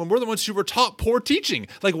our end when we're the ones who were taught poor teaching?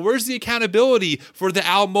 Where's the accountability for the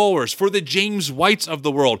Al Mohlers, for the James Whites of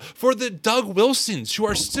the world, for the Doug Wilsons who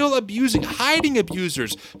are still hiding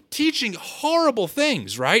abusers, teaching horrible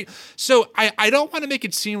things, right? So I don't want to make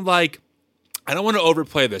it seem like, I don't want to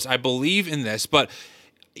overplay this. I believe in this, but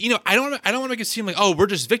I don't want to make it seem like, oh, we're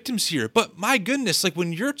just victims here. But my goodness,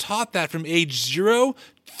 when you're taught that from age 0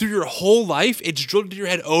 through your whole life, it's drilled into your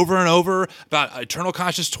head over and over about eternal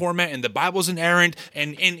conscious torment and the Bible's inerrant.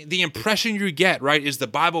 And the impression you get, right, is the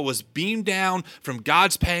Bible was beamed down from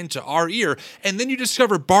God's pen to our ear. And then you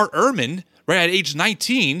discover Bart Ehrman, right, at age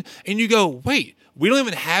 19, and you go, wait, we don't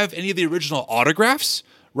even have any of the original autographs?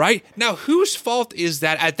 Right? Now, whose fault is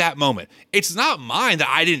that at that moment? It's not mine that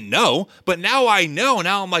I didn't know, but now I know.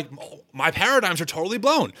 Now I'm like, my paradigms are totally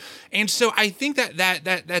blown. And so I think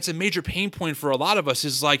that's a major pain point for a lot of us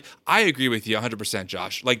is I agree with you 100%,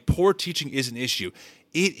 Josh. Poor teaching is an issue.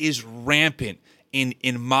 It is rampant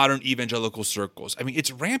in modern evangelical circles. I mean,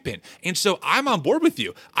 it's rampant. And so I'm on board with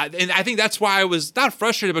you. And I think that's why I was not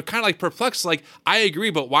frustrated, but kind of perplexed. I agree,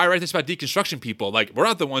 but why write this about deconstruction people? We're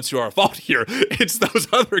not the ones who are at fault here. It's those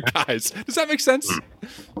other guys. Does that make sense?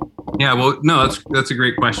 Yeah, well, no, that's a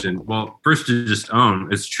great question. Well, first to just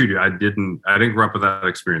own, it's true. I didn't grow up with that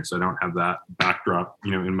experience. I don't have that backdrop,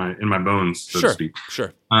 in my bones, so to speak.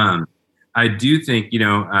 Sure. I do think,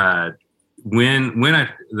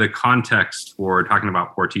 the context for talking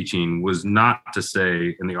about poor teaching was not to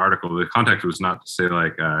say in the article, the context was not to say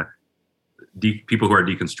people who are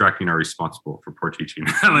deconstructing are responsible for poor teaching.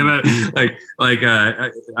 I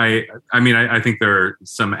think there are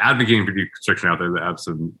some advocating for deconstruction out there that have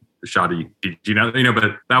some shoddy teaching,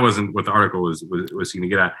 but that wasn't what the article was going to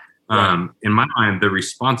get at. Right. In my mind, the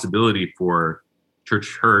responsibility for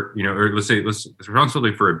church hurt, or the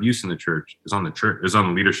responsibility for abuse in the church is on the church, is on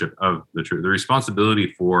the leadership of the church. The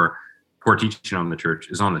responsibility for poor teaching on the church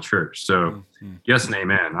is on the church. So yes and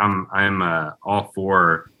amen. I'm all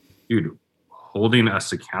for, dude, holding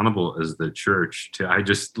us accountable as the church.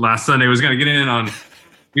 Last Sunday was going to get in on,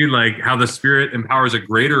 dude, how the Spirit empowers a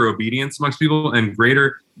greater obedience amongst people and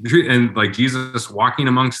Jesus walking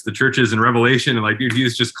amongst the churches in Revelation and dude, he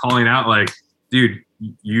is just calling out dude,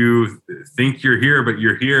 you think you're here, but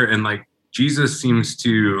you're here. And Jesus seems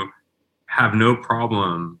to have no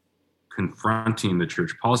problem confronting the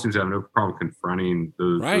church. Paul seems to have no problem confronting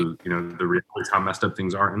the realities, how messed up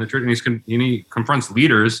things are in the church. And he confronts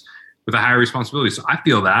leaders with a higher responsibility. So I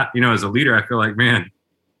feel that, as a leader, I feel man,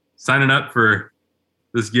 signing up for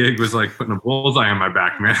this gig was putting a bullseye on my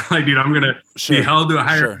back, man. Dude, I'm going to be held to a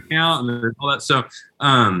higher account and all that. So,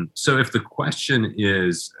 so if the question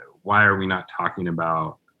is, why are we not talking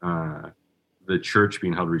about the church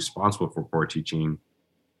being held responsible for poor teaching?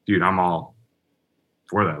 Dude, I'm all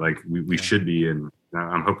for that. We should be, and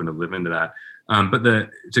I'm hoping to live into that. But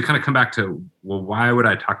to kind of come back to, well, why would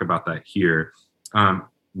I talk about that here?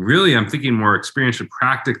 Really, I'm thinking more experientially,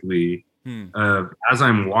 practically, as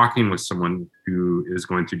I'm walking with someone who is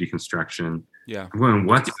going through deconstruction, I'm going,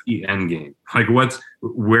 what's the end game? Like,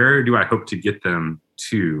 where do I hope to get them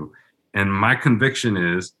to? And my conviction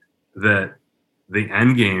is that the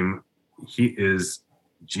end game, he is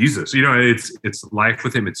Jesus. You know, it's life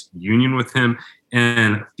with him, it's union with him.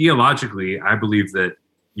 And theologically, I believe that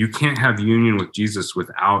you can't have union with Jesus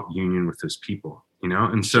without union with his people, you know?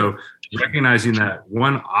 And so recognizing that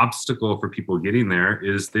one obstacle for people getting there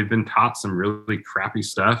is they've been taught some really crappy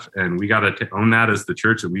stuff, and we got to own that as the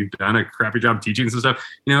church, and we've done a crappy job teaching some stuff,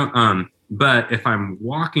 you know? But if I'm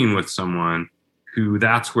walking with someone who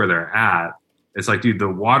that's where they're at, it's like, dude, the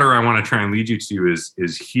water I want to try and lead you to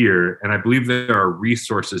is here. And I believe there are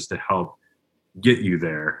resources to help get you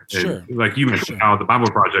there. Sure. And like you mentioned, how the Bible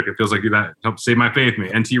Project, it feels like that helped save my faith.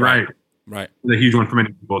 N.T. Wright, right, the huge one for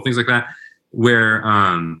many people, things like that. Where,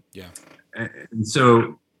 And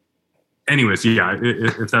so, anyways,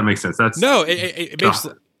 if that makes sense,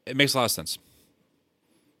 it makes a lot of sense.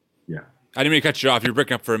 Yeah. I didn't mean to cut you off. You're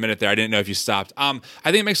breaking up for a minute there. I didn't know if you stopped. I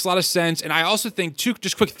think it makes a lot of sense. And I also think, two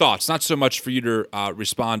just quick thoughts, not so much for you to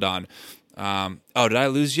respond on. Did I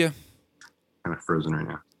lose you? Kind of frozen right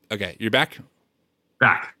now. Okay, you're back?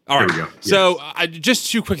 Back. All right. There we go. So just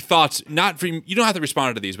two quick thoughts. Not for you don't have to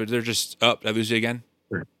respond to these, but they're just, did I lose you again?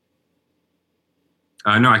 Sure.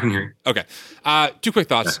 No, I can hear you. Okay. Two quick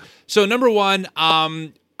thoughts. Yeah. So number one,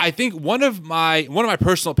 I think one of my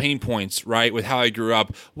personal pain points, right, with how I grew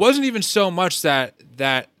up, wasn't even so much that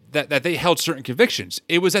they held certain convictions.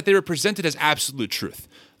 It was that they were presented as absolute truth.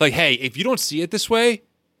 Like, hey, if you don't see it this way,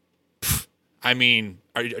 I mean,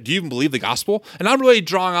 do you even believe the gospel? And I'm really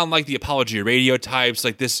drawing on like the apology radio types,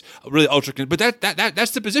 like this really ultra, but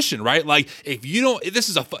that's the position, right? Like if you don't,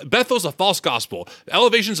 Bethel's a false gospel,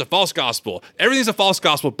 Elevation's a false gospel, everything's a false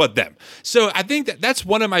gospel but them. So I think that's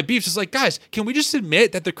one of my beefs is like, guys, can we just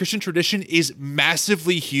admit that the Christian tradition is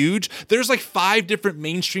massively huge? There's like 5 different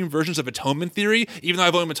mainstream versions of atonement theory, even though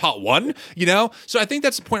I've only been taught one, you know? So I think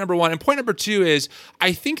that's point number one. And point number two is,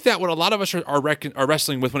 I think that what a lot of us are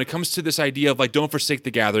wrestling with when it comes to this idea of like, don't forsake the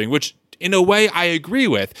gathering, which in a way I agree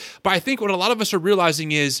with. But I think what a lot of us are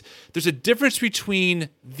realizing is there's a difference between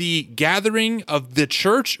the gathering of the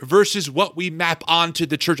church versus what we map onto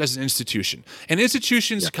the church as an institution. And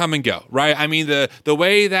institutions come and go, right? I mean, the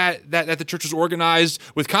way that the church was organized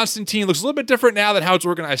with Constantine looks a little bit different now than how it's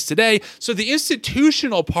organized today. So the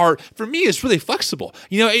institutional part for me is really flexible.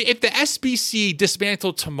 You know, if the SBC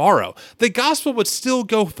dismantled tomorrow, the gospel would still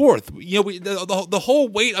go forth. You know, the whole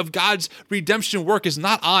weight of God's redemption work is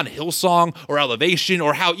not on Hillsong or Elevation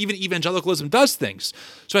or how even evangelicalism does things.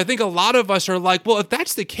 So I think a lot of us are like, well, if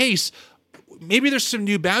that's the case, maybe there's some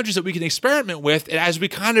new boundaries that we can experiment with as we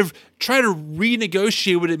kind of try to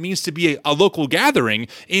renegotiate what it means to be a local gathering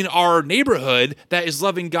in our neighborhood that is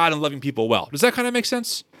loving God and loving people well. Does that kind of make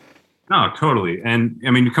sense? No, totally. And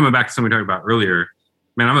I mean, coming back to something we talked about earlier,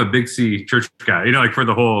 man, I'm a big C church guy, you know, like for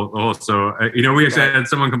the whole, so, you know, we actually had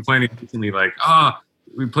someone complaining recently, like,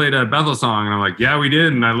 we played a Bethel song, and I'm like, yeah, we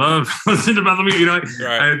did, and I love listening to Bethel music. You know,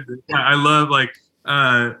 right. I love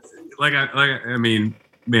I mean,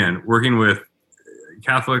 man, working with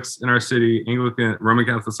Catholics in our city, Anglican, Roman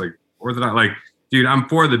Catholics, like Orthodox, like, dude, I'm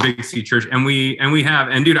for the big C church, and we have,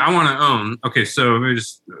 and dude, I want to own. Okay, so maybe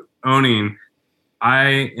just owning.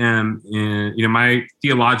 I am in, you know, my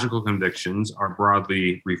theological convictions are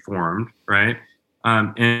broadly reformed, right?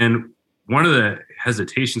 And one of the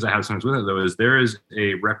hesitations I have sometimes with it, though, is there is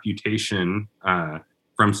a reputation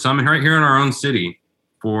from some right here in our own city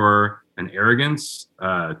for an arrogance,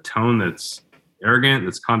 tone that's arrogant,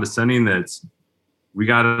 that's condescending, that's we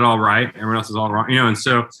got it all right, everyone else is all wrong, you know. And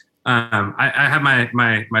so I have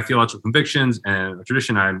my theological convictions and a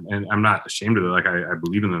tradition, and I'm not ashamed of it. Like I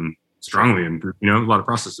believe in them strongly, and you know, a lot of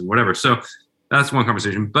process and whatever. So that's one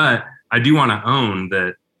conversation. But I do want to own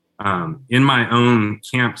that. In my own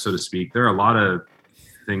camp, so to speak, there are a lot of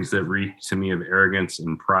things that reek to me of arrogance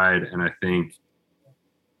and pride, and I think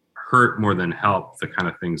hurt more than help the kind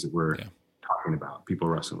of things that we're talking about, people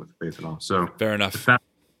wrestling with faith and all. So fair enough. If that's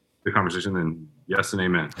the conversation, then yes and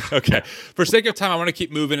amen. Okay. For sake of time, I want to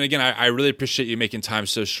keep moving. Again, I really appreciate you making time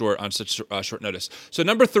so short on such short notice. So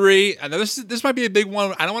number 3, and this might be a big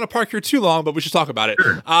one. I don't want to park here too long, but we should talk about it.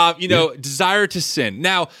 Sure. Desire to sin.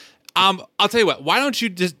 Now, I'll tell you what, why don't you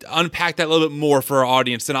just unpack that a little bit more for our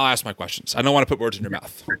audience, then I'll ask my questions. I don't want to put words in your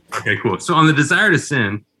mouth. Okay, cool. So on the desire to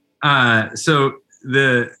sin, maybe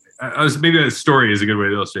a story is a good way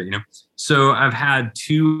to illustrate, you know. So I've had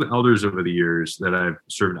 2 elders over the years that I've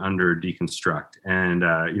served under Deconstruct. And,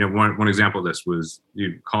 one example of this was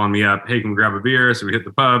you calling me up, hey, can we grab a beer? So we hit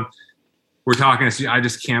the pub. we're talking. I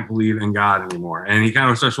just can't believe in God anymore. And he kind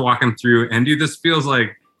of starts walking through, and dude, this feels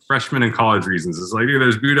like freshman in college reasons. It's like, dude,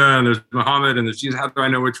 there's Buddha and there's Muhammad and there's Jesus. How do I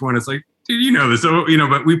know which one? It's like, dude, you know this. So,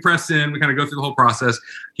 but we press in, we kind of go through the whole process.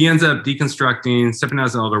 He ends up deconstructing, stepping out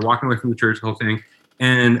as an elder, walking away from the church, the whole thing.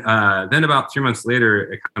 And then about 3 months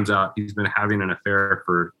later, it comes out he's been having an affair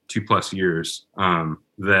for 2+ years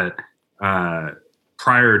that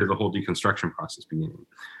prior to the whole deconstruction process beginning.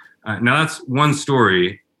 Now that's one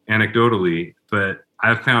story anecdotally, but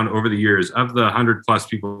I've found over the years of the 100+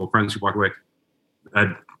 people, friends who walk away,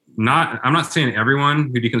 I'm not saying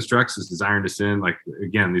everyone who deconstructs is desiring to sin. Like,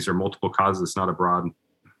 again, these are multiple causes. It's not a broad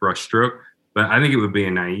brush stroke, but I think it would be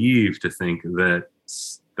naive to think that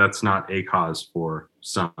that's not a cause for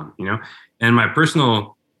some, and my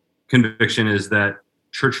personal conviction is that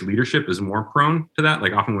church leadership is more prone to that.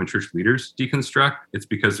 Like, often when church leaders deconstruct, it's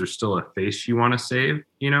because there's still a face you want to save,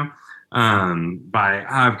 here's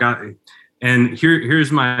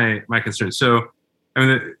my concern. So,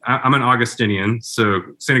 I'm an Augustinian, so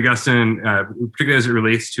St. Augustine, particularly as it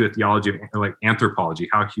relates to a theology of like anthropology,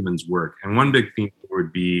 how humans work. And one big theme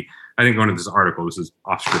would be, I think, going to this article, this is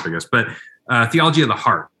off script, I guess, but theology of the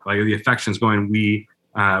heart, like the affections going, we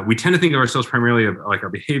tend to think of ourselves primarily of like our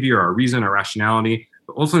behavior, our reason, our rationality,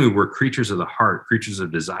 but ultimately we're creatures of the heart, creatures of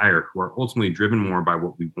desire, who are ultimately driven more by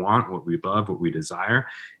what we want, what we love, what we desire.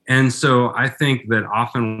 And so I think that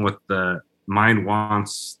often what the mind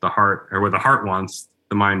wants, the heart, or what the heart wants,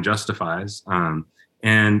 the mind justifies.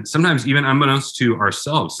 And sometimes even unbeknownst to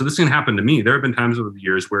ourselves. So this can happen to me. There have been times over the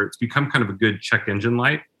years where it's become kind of a good check engine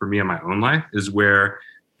light for me in my own life, is where,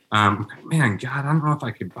 man, God, I don't know if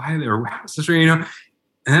I could buy there, or and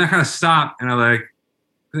then I kind of stop and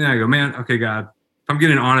then I go, man, okay, God, if I'm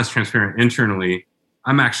getting honest, transparent internally,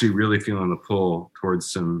 I'm actually really feeling the pull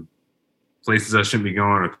towards some places I shouldn't be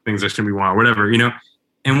going or things I shouldn't be wanting, whatever,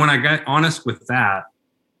 And when I got honest with that,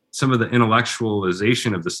 some of the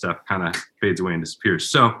intellectualisation of the stuff kind of fades away and disappears.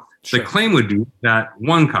 So the claim would be that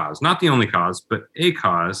one cause, not the only cause, but a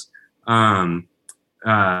cause for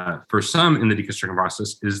some in the deconstruction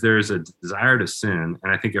process is there's a desire to sin.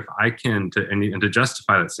 And I think if I can, to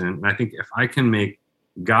justify that sin, and I think if I can make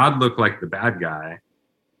God look like the bad guy,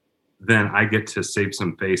 then I get to save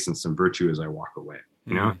some face and some virtue as I walk away,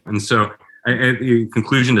 And so in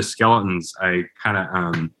conclusion to skeletons, I kind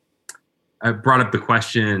of I brought up the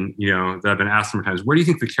question, that I've been asked sometimes, where do you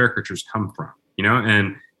think the caricatures come from?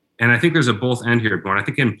 And I think there's a both end here going. I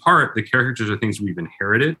think in part the caricatures are things we've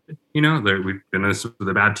inherited, we've been with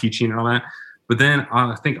the bad teaching and all that. But then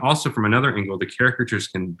I think also from another angle, the caricatures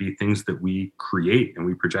can be things that we create and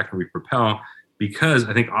we project and we propel, because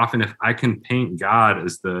I think often if I can paint God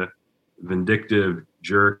as the vindictive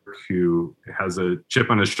jerk who has a chip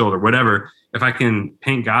on his shoulder, whatever, if I can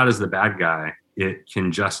paint God as the bad guy, it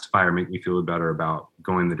can justify or make me feel better about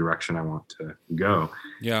going the direction I want to go.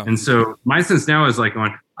 Yeah. And so my sense now is like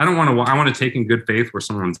going, I want to take in good faith where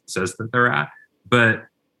someone says that they're at, but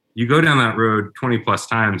you go down that road 20+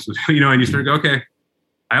 times, and you sort of go, okay,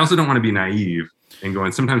 I also don't want to be naive and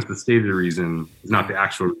going, sometimes the stated reason is not the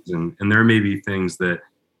actual reason. And there may be things that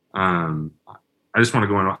I just want to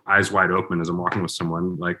go in eyes wide open as I'm walking with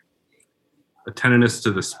someone, like attentiveness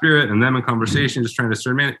to the spirit and them in conversation, just trying to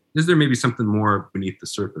discern, man, is there maybe something more beneath the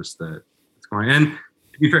surface that's going on? And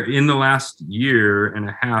to be fair, in the last year and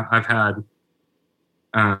a half, I've had,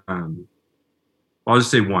 I'll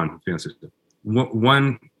just say one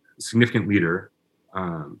significant leader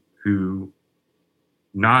who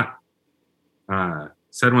not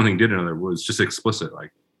said one thing, did another, was just explicit,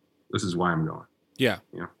 like, this is why I'm going. Yeah.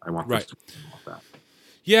 I want this to be that.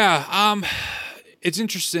 Yeah. It's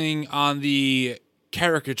interesting on the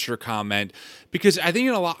caricature comment, because I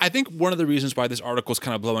think one of the reasons why this article is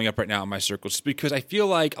kind of blowing up right now in my circles is because I feel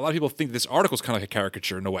like a lot of people think this article is kind of like a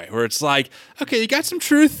caricature in a way, where it's like, okay, you got some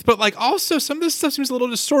truth, but like also some of this stuff seems a little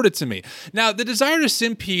distorted to me. Now, the desire to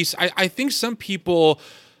sin piece, I think some people,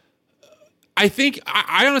 I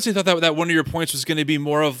honestly thought that one of your points was going to be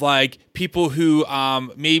more of like people who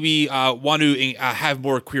maybe want to have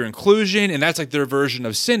more queer inclusion, and that's like their version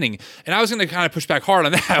of sinning. And I was going to kind of push back hard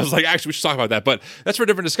on that. I was like, actually, we should talk about that, but that's for a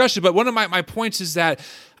different discussion. But one of my points is that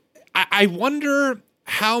I wonder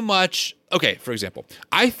how much, okay, for example,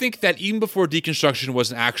 I think that even before deconstruction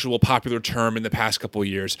was an actual popular term in the past couple of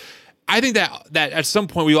years, I think that at some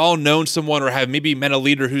point we've all known someone or have maybe met a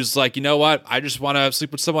leader who's like, you know what, I just want to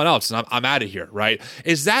sleep with someone else and I'm out of here, right?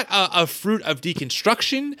 Is that a fruit of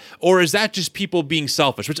deconstruction, or is that just people being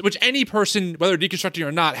selfish, which any person, whether deconstructing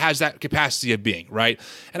or not, has that capacity of being, right?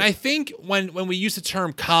 And I think when we use the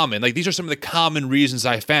term common, like these are some of the common reasons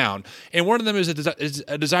I found, and one of them is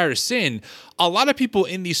a desire to sin. A lot of people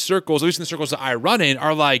in these circles, at least in the circles that I run in,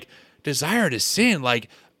 are like, desire to sin, like,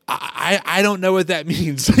 I don't know what that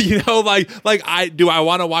means. Do I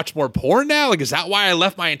want to watch more porn now? Like, is that why I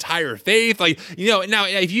left my entire faith? Like, now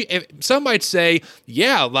if some might say,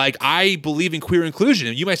 yeah, like I believe in queer inclusion,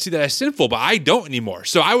 and you might see that as sinful, but I don't anymore.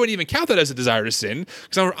 So I wouldn't even count that as a desire to sin,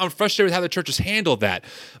 because I'm frustrated with how the church has handled that.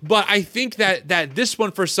 But I think that this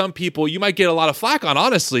one, for some people, you might get a lot of flack on,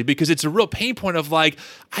 honestly, because it's a real pain point of like,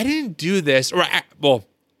 I didn't do this, or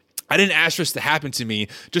I didn't ask for this to happen to me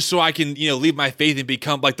just so I can, leave my faith and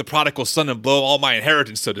become like the prodigal son and blow all my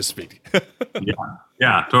inheritance, so to speak.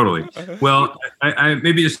 Yeah, totally. Well, I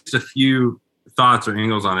maybe just a few thoughts or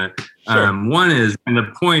angles on it. Sure. One is, and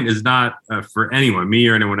the point is not for anyone, me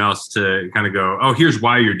or anyone else, to kind of go, oh, here's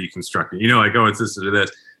why you're deconstructing. Like, oh, it's this or this.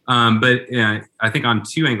 But I think on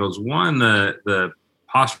two angles. One, the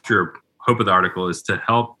posture, hope of the article is to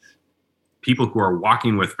help people who are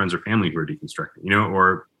walking with friends or family who are deconstructing,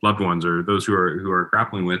 or loved ones, or those who are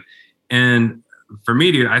grappling with. And for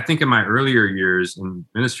me, dude, I think in my earlier years in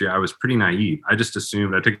ministry, I was pretty naive. I just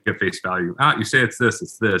assumed, I took it at face value. You say it's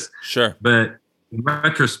this. Sure. But in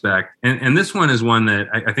retrospect, and this one is one that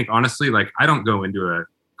I think, honestly, like, I don't go into a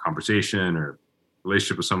conversation or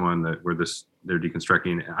relationship with someone where they're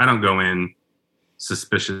deconstructing. I don't go in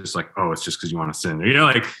suspicious, like, oh, it's just because you want to sin.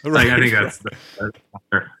 Right. I think that's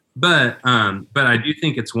But I do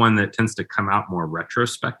think it's one that tends to come out more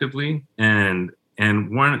retrospectively. And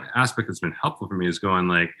one aspect that's been helpful for me is going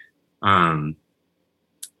like, I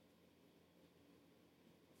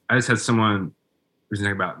just had someone who's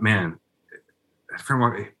thinking about, man,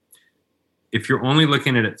 if you're only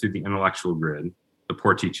looking at it through the intellectual grid, the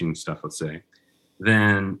poor teaching stuff, let's say,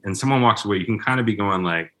 and someone walks away, you can kind of be going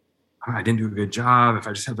like, oh, I didn't do a good job. If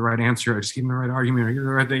I just had the right answer, I just gave them the right argument, or you're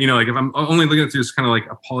the right thing. Like if I'm only looking at through this kind of like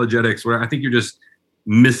apologetics, where I think you're just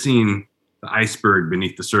missing the iceberg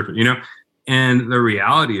beneath the surface, And the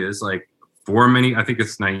reality is, like, for many, I think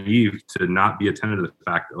it's naive to not be attentive to the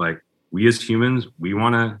fact that, like, we as humans, we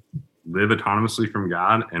want to live autonomously from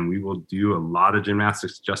God, and we will do a lot of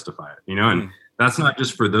gymnastics to justify it, And that's not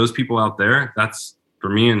just for those people out there. That's for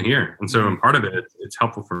me in here. And so, part of it, it's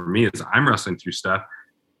helpful for me as I'm wrestling through stuff,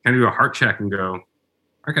 kind of do a heart check and go, all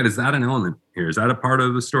right, God, is that an element here? Is that a part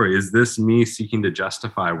of the story? Is this me seeking to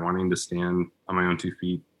justify wanting to stand on my own 2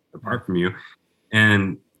 feet apart from you?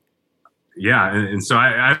 And yeah, and so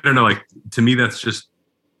I don't know, like, to me, that's just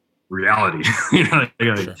reality. Sure.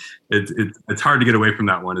 It's hard to get away from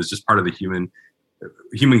that one. It's just part of the human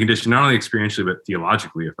condition, not only experientially, but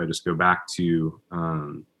theologically. If I just go back to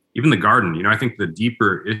even the garden, I think the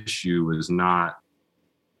deeper issue was not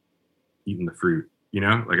eating the fruit.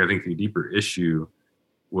 Like, I think the deeper issue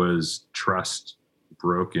was trust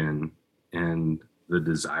broken and the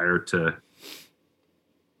desire to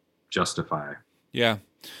justify. Yeah.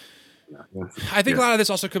 I think a lot of this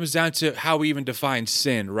also comes down to how we even define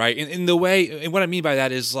sin, right? In the way, and what I mean by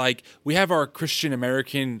that is, like, we have our Christian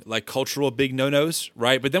American, like, cultural big no-nos,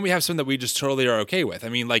 right? But then we have some that we just totally are okay with. I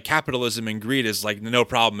mean, like, capitalism and greed is, like, no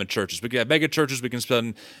problem in churches. We can have mega churches, we can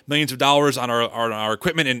spend millions of dollars on our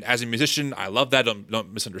equipment, and as a musician, I love that,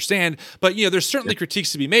 don't misunderstand. But, there's certainly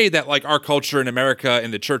critiques to be made that, like, our culture in America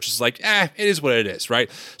and the church is like, it is what it is,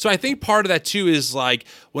 right? So I think part of that, too, is, like,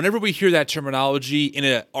 whenever we hear that terminology in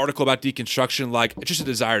an article about deconstruction, like, it's just a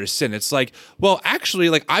desire to sin. It's like, well, actually,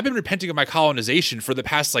 like, I've been repenting of my colonization for the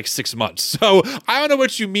past, like, 6 months. So I don't know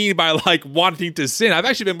what you mean by, like, wanting to sin. I've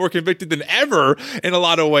actually been more convicted than ever in a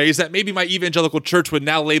lot of ways that maybe my evangelical church would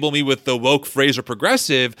now label me with the woke phrase or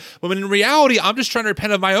progressive, when in reality, I'm just trying to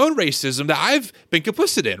repent of my own racism that I've been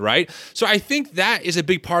complicit in, right? So I think that is a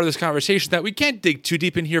big part of this conversation that we can't dig too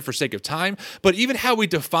deep in here for sake of time, but even how we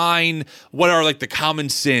define what are, like, the common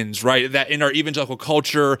sins, right, that in our evangelical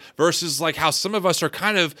culture versus, like, how some of us are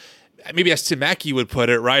kind of, maybe as Tim Mackey would put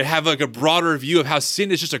it, right, have, like, a broader view of how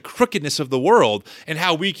sin is just a crookedness of the world and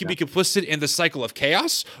how we can be complicit in the cycle of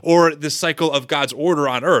chaos or the cycle of God's order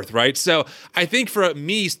on earth, right? So I think for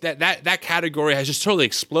me, that category has just totally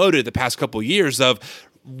exploded the past couple of years of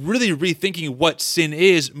really rethinking what sin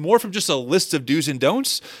is, more from just a list of do's and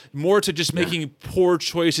don'ts, more to just making poor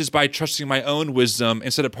choices by trusting my own wisdom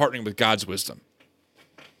instead of partnering with God's wisdom.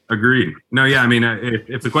 Agreed. No, yeah. I mean,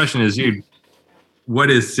 if the question is,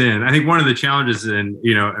 what is sin? I think one of the challenges in,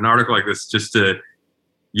 an article like this, just to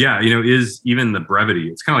is even the brevity.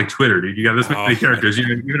 It's kind of like Twitter, dude. You got this many characters.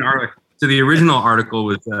 So the original article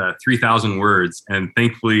was 3,000 words, and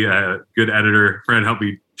thankfully a good editor friend helped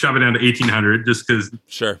me chop it down to 1,800 just because.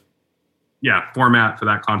 Sure. Yeah, format for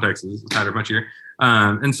that context is tighter, much easier.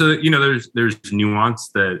 And so, there's nuance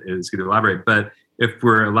that is going to elaborate. But if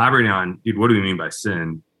we're elaborating on, dude, what do we mean by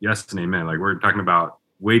sin? Yes and amen. Like, we're talking about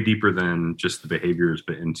way deeper than just the behaviors,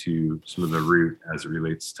 but into some of the root as it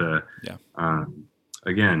relates to,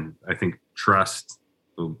 again, I think trust,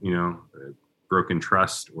 broken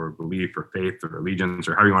trust or belief or faith or allegiance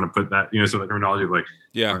or however you want to put that, so the terminology of like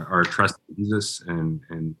our trust in Jesus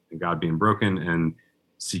and God being broken and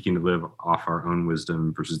seeking to live off our own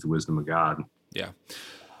wisdom versus the wisdom of God. Yeah.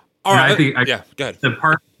 All right. Go ahead. The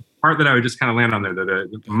part that I would just kind of land on there,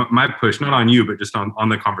 that my push, not on you, but just on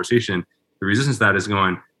the conversation, the resistance to that is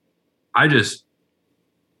going, I just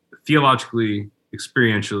theologically,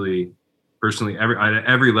 experientially, personally, at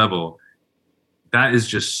every level, that is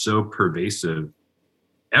just so pervasive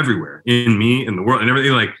everywhere in me, in the world, and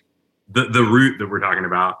everything, like the root that we're talking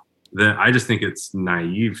about, that I just think it's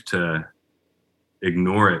naive to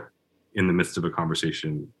ignore it in the midst of a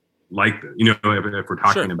conversation like this. If we're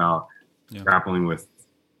talking about grappling with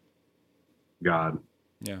God,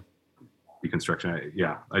 deconstruction,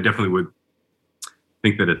 I definitely would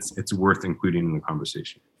think that it's worth including in the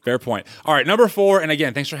conversation. Fair point. All right, number 4, and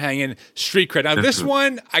again, thanks for hanging. Street cred. Now, this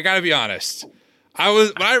one, I gotta be honest.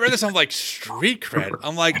 When I read this, I'm like, street cred.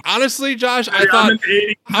 I'm like, honestly, Josh, I thought I'm in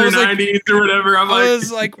the 80s or 90s or whatever. I'm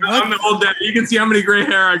the old dad. You can see how many gray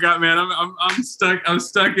hair I got, man. I'm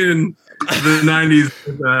stuck in the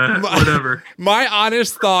 90s, whatever. My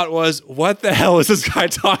honest thought was, what the hell is this guy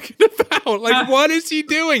talking about? Like, what is he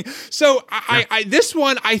doing? So I this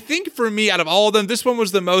one, I think for me, out of all of them, this one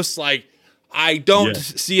was the most like, I don't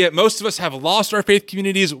see it. Most of us have lost our faith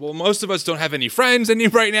communities. Well, most of us don't have any friends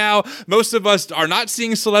right now. Most of us are not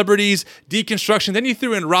seeing celebrities. Deconstruction. Then you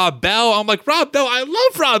threw in Rob Bell. I'm like, Rob Bell, I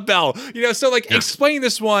love Rob Bell. So explain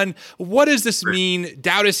this one. What does this mean?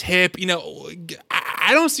 Doubt is hip. I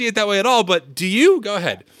don't see it that way at all, but do you? Go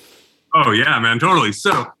ahead. Oh yeah, man, totally.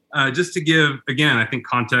 So just to give, again, I think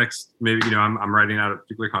context, maybe, I'm writing out a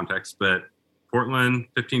particular context, but Portland,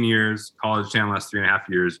 15 years, college town, last 3.5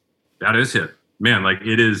 years. That is hip, man. Like,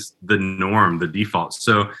 it is the norm, the default.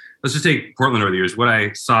 So let's just take Portland over the years. What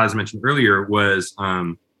I saw, as mentioned earlier, was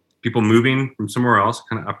people moving from somewhere else,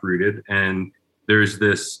 kind of uprooted. And there's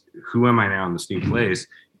this, who am I now in this new place?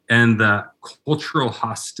 And the cultural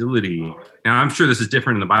hostility. Now, I'm sure this is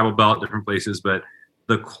different in the Bible Belt, different places, but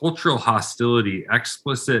the cultural hostility,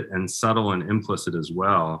 explicit and subtle and implicit as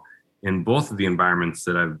well, in both of the environments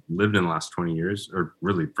that I've lived in the last 20 years, or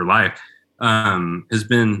really for life, has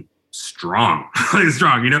been strong,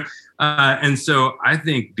 and so I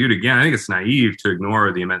think, dude, again, I think it's naive to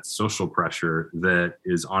ignore the immense social pressure that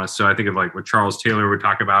is on us. So I think of like what Charles Taylor would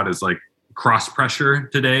talk about is like cross pressure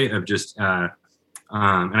today of just, and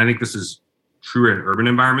I think this is true in urban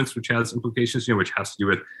environments, which has implications, which has to do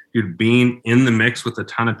with dude being in the mix with a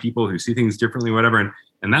ton of people who see things differently, whatever,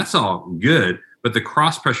 and that's all good, but the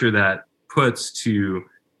cross pressure that puts to,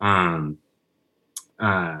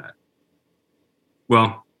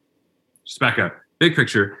 just back up, big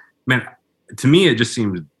picture, man, to me, it just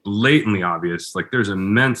seems blatantly obvious. Like, there's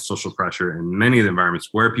immense social pressure in many of the environments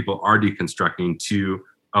where people are deconstructing to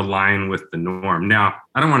align with the norm. Now,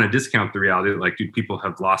 I don't want to discount the reality that, like, dude, people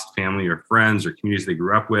have lost family or friends or communities they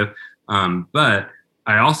grew up with. But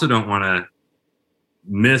I also don't want to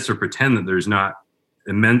miss or pretend that there's not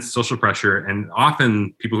immense social pressure. And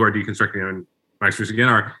often people who are deconstructing, and my experience again,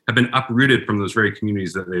 have been uprooted from those very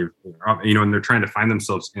communities that they've, and they're trying to find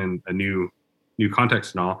themselves in a new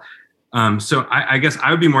context and all. So I guess I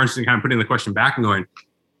would be more interested in kind of putting the question back and going,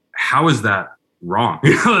 how is that wrong?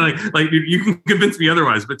 like you can convince me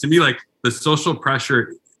otherwise, but to me, like, the social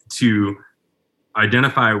pressure to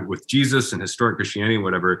identify with Jesus and historic Christianity and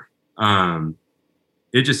whatever,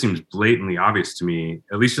 it just seems blatantly obvious to me,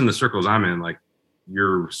 at least in the circles I'm in, like,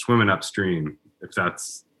 you're swimming upstream if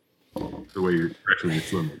that's the way you're actually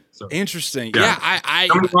swimming. So, interesting. I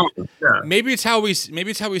maybe it's how we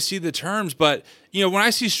see the terms, but when I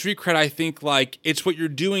see street cred, I think like it's what you're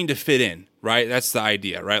doing to fit in, right? That's the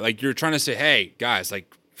idea, right? Like, you're trying to say, hey guys,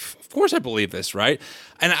 like, of course I believe this, right?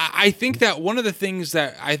 And I think that one of the things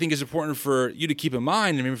that I think is important for you to keep in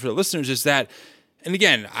mind, and maybe for the listeners, is that, and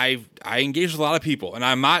again, I engage with a lot of people, and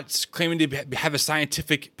I'm not claiming to have a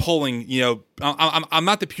scientific polling, I'm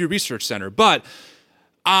not the Pew Research Center, but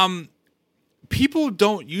people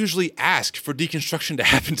don't usually ask for deconstruction to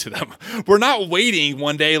happen to them. We're not waiting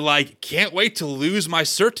one day like, can't wait to lose my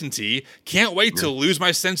certainty, can't wait to lose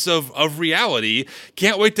my sense of reality,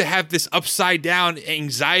 can't wait to have this upside down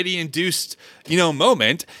anxiety-induced,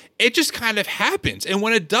 moment. It just kind of happens. And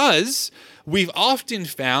when it does, we've often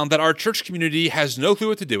found that our church community has no clue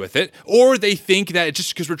what to do with it, or they think that it's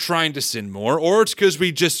just because we're trying to sin more, or it's because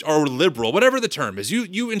we just are liberal, whatever the term is.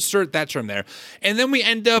 You insert that term there. And then we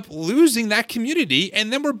end up losing that community,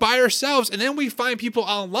 and then we're by ourselves, and then we find people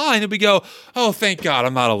online and we go, oh, thank God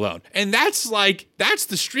I'm not alone. And that's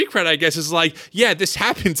the street cred, I guess, is like, yeah, this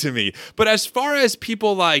happened to me. But as far as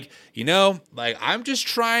people I'm just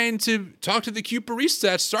trying to talk to the cute barista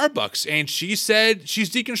at Starbucks, and she said she's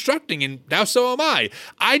deconstructing, and now so am I.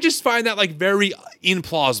 I just find that very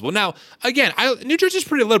implausible. Now, again, New Jersey's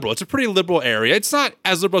pretty liberal. It's a pretty liberal area. It's not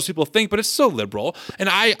as liberal as people think, but it's so liberal. And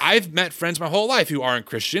I've met friends my whole life who aren't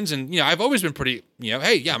Christians, and I've always been pretty,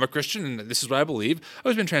 hey, yeah, I'm a Christian, and this is what I believe. I've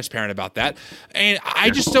always been transparent about that. And I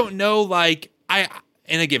just don't know,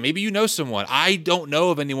 and again, maybe you know someone. I don't know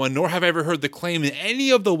of anyone, nor have I ever heard the claim in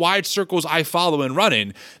any of the wide circles I follow and run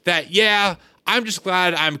in that, yeah, I'm just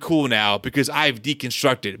glad I'm cool now because I've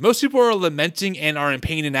deconstructed. Most people are lamenting and are in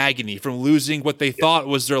pain and agony from losing what they thought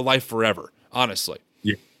was their life forever, honestly.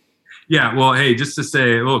 Yeah. Yeah. Well, hey, just to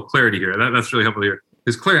say a little clarity here, that's really helpful here.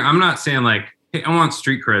 Because clearly, I'm not saying hey, I want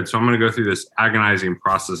street cred, so I'm going to go through this agonizing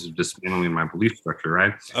process of dismantling my belief structure,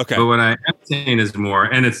 right? Okay. But what I am saying is more,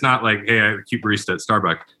 and it's not hey, I'm a cute barista at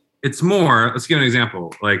Starbucks. It's more, let's give an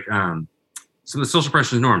example, some of the social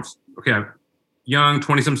pressures norms. Okay, I'm young,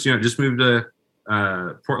 20-something student, just moved to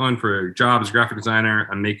Portland for a job as a graphic designer.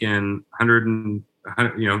 I'm making 100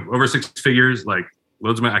 over six figures,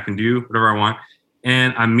 loads of money. I can do whatever I want.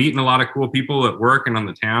 And I'm meeting a lot of cool people at work and on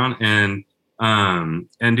the town.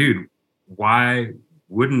 And dude, why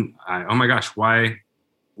wouldn't I? Oh my gosh, why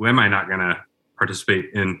am I not going to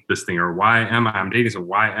participate in this thing? Or I'm dating, so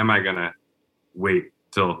why am I going to wait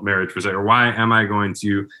till marriage for a second? Or why am I going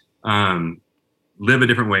to live a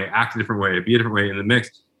different way, act a different way, be a different way in the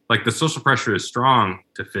mix? The social pressure is strong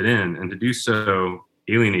to fit in, and to do so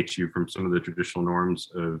alienates you from some of the traditional norms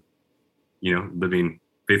of, living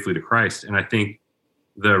faithfully to Christ. And I think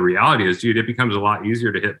the reality is, dude, it becomes a lot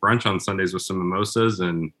easier to hit brunch on Sundays with some mimosas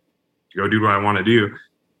and go do what I want to do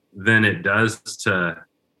than it does to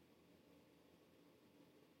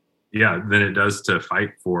fight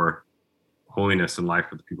for holiness and life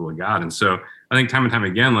with the people of God. And so I think time and time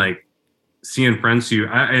again, seeing friends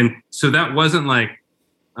so that wasn't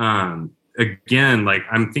again,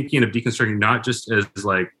 I'm thinking of deconstructing not just as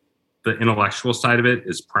the intellectual side of it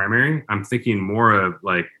is primary. I'm thinking more of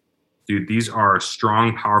dude, these are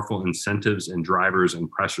strong, powerful incentives and drivers and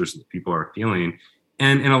pressures that people are feeling.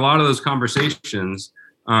 And in a lot of those conversations,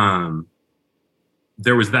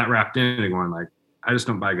 there was that wrapped in and going I just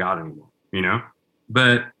don't buy God anymore,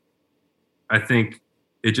 But I think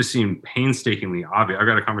it just seemed painstakingly obvious. I've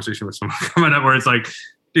got a conversation with someone coming up where it's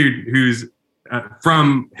dude, who's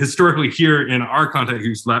from historically here in our context,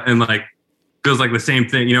 who's and feels the same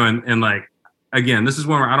thing, and again, this is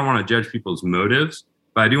one where I don't want to judge people's motives,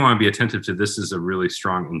 but I do want to be attentive to this is a really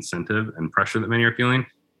strong incentive and pressure that many are feeling.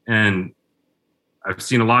 And I've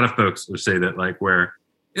seen a lot of folks who say that where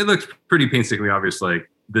it looks pretty painstakingly obvious,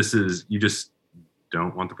 this is, you just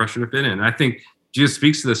don't want the pressure to fit in. And I think Jesus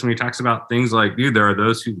speaks to this when he talks about things dude, there are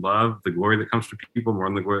those who love the glory that comes from people more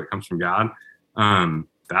than the glory that comes from God.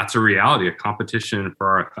 That's a reality, a competition for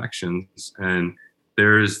our affections. And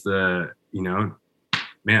there's the,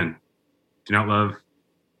 man, do not love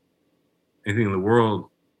anything in the world.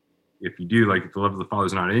 If you do, if the love of the Father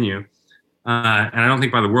is not in you. And I don't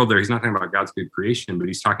think by the world there, he's not talking about God's good creation, but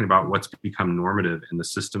he's talking about what's become normative in the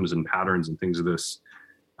systems and patterns and things of this,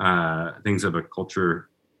 things of a culture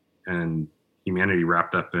and humanity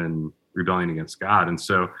wrapped up in rebellion against God. And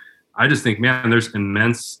so I just think, man, there's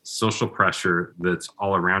immense social pressure that's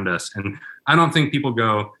all around us. And I don't think people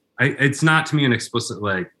go, it's not to me an explicit,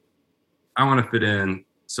 I want to fit in,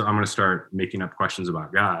 so I'm going to start making up questions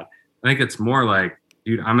about God. I think it's more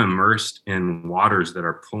dude, I'm immersed in waters that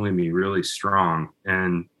are pulling me really strong.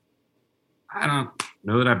 And I don't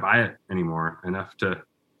know that I buy it anymore enough to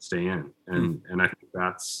stay in. And I think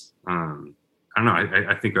that's, I don't know.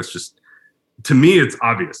 I think that's just, to me, it's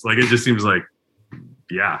obvious. It just seems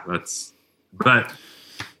yeah, but.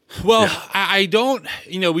 Well, yeah. I don't,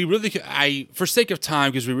 we really, for sake of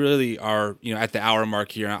time, because we really are, at the hour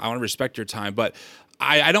mark here, I want to respect your time, but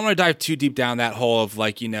I don't want to dive too deep down that hole of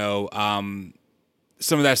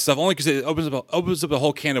some of that stuff, only because it opens up a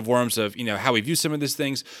whole can of worms of how we view some of these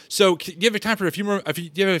things. So, do you have time for a few more? Do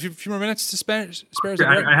you have a few more minutes to spare?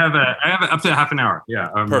 I have up to half an hour. Yeah,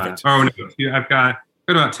 perfect. I've got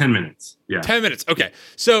about 10 minutes. Yeah, 10 minutes. Okay,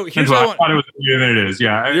 so here's what I thought it was earlier than it is.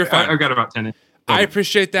 Yeah, you're fine. I've got about 10 minutes. I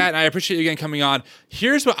appreciate that, and I appreciate you again coming on.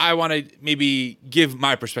 Here's what I want to maybe give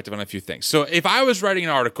my perspective on a few things. So, if I was writing an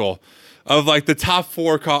article of like the top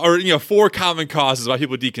 4 4 common causes why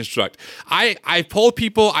people deconstruct, I poll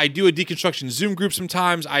people. I do a deconstruction Zoom group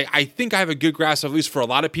sometimes. I think I have a good grasp, at least for a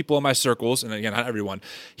lot of people in my circles, and again, not everyone.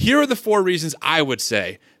 Here are the 4 reasons I would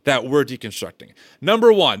say that we're deconstructing.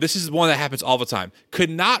 Number 1, this is one that happens all the time, could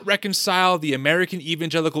not reconcile the American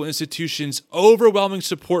evangelical institution's overwhelming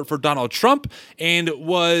support for Donald Trump, and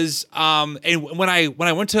was and when I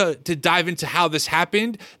went to dive into how this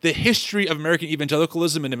happened, the history of American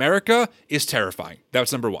evangelicalism in America is terrifying.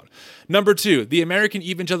 That's number 1. Number 2, the American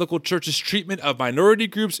evangelical church's treatment of minority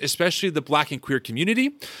groups, especially the Black and queer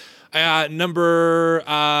community. Number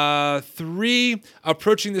 3,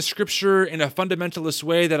 approaching the scripture in a fundamentalist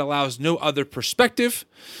way that allows no other perspective.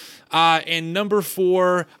 And number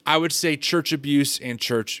 4, I would say church abuse and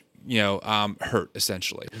church, hurt,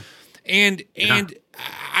 essentially. And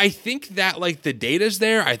I think that like the data's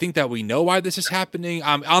there. I think that we know why this is happening.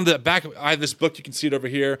 On the back, I have this book. You can see it over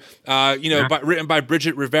here. Written by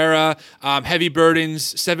Bridget Rivera. Heavy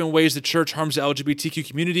Burdens: 7 Ways the Church Harms the LGBTQ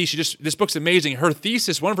Community. This book's amazing. Her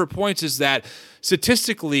thesis, one of her points, is that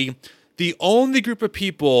statistically, the only group of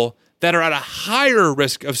people that are at a higher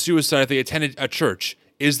risk of suicide if they attended a church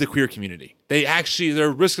is the queer community.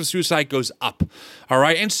 Their risk of suicide goes up. All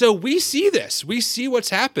right. And so we see this. We see what's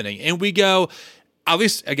happening. And we go, at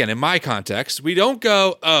least, again, in my context, we don't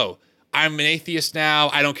go, oh, I'm an atheist now,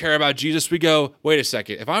 I don't care about Jesus. We go, wait a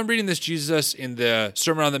second. If I'm reading this Jesus in the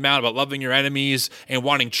Sermon on the Mount about loving your enemies and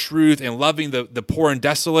wanting truth and loving the poor and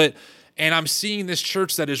desolate, and I'm seeing this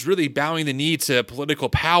church that is really bowing the knee to political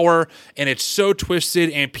power, and it's so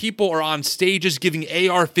twisted, and people are on stages giving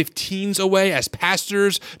AR-15s away as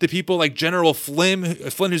pastors to people like General Flynn,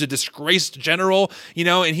 who's a disgraced general,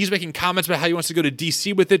 and he's making comments about how he wants to go to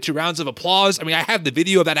D.C. with it to rounds of applause. I mean, I have the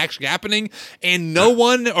video of that actually happening, and no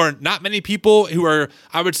one, or not many people who are,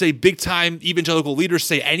 I would say, big-time evangelical leaders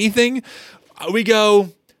say anything. We go,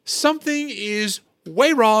 something is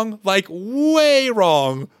way wrong, like way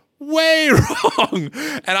wrong. Way wrong.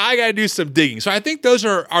 And I got to do some digging. So I think those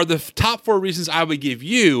are the top 4 reasons I would give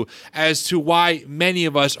you as to why many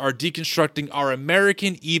of us are deconstructing our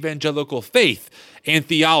American evangelical faith and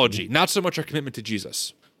theology, not so much our commitment to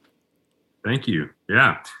Jesus. Thank you.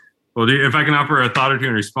 Yeah. Well, if I can offer a thought or two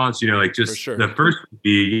in response, sure. The first would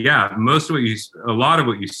be, a lot of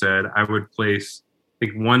what you said, I would place, I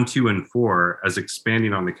think 1, 2, and 4 as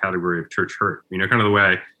expanding on the category of church hurt. Kind of the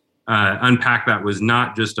way I unpack that was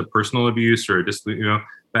not just a personal abuse or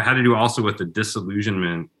but had to do also with the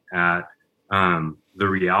disillusionment at the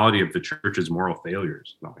reality of the church's moral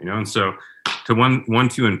failures. And so to 1,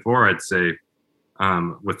 2, and 4, I'd say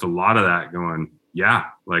with a lot of that going,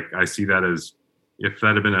 I see that as, if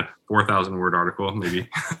that had been a 4,000 word article, maybe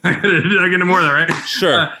I get more of that, right?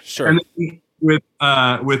 Sure. And then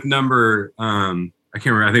with number, I can't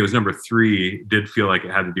remember. I think it was number 3. Did feel like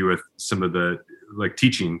it had to do with some of the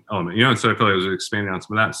teaching element, and so I feel like I was expanding on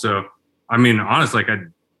some of that. So, I mean, honestly,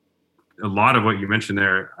 a lot of what you mentioned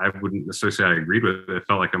there, I wouldn't necessarily say I agreed with. It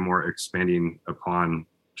felt like I'm more expanding upon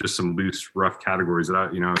just some loose, rough categories that I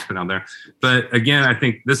was putting out there. But again, I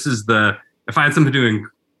think this is if I had something to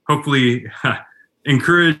hopefully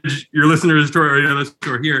encourage your listeners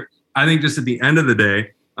to here, I think just at the end of the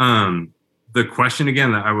day, the question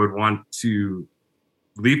again that I would want to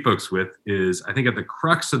leave folks with is, I think at the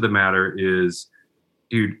crux of the matter is,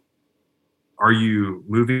 dude, are you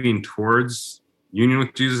moving towards union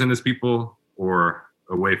with Jesus and his people or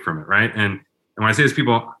away from it, right? And when I say his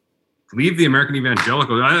people, leave the American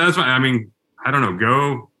evangelical. That's why, I don't know,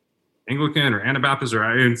 go Anglican or Anabaptist,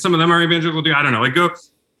 or some of them are evangelical too. I don't know, go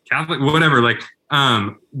Catholic, whatever.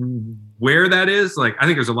 Where that is, I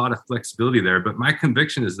think there's a lot of flexibility there. But my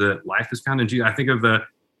conviction is that life is found in Jesus. I think of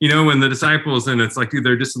when the disciples, and it's like, dude,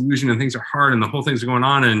 they're disillusioned and things are hard and the whole thing's going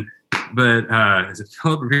on. But as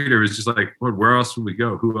Philip Peter was just like, Lord, where else would we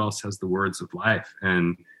go? Who else has the words of life?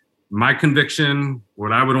 And my conviction,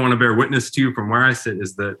 what I would want to bear witness to from where I sit,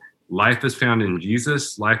 is that life is found in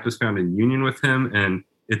Jesus. Life is found in union with him. And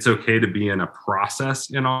it's okay to be in a process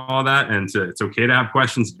in all that. And it's okay to have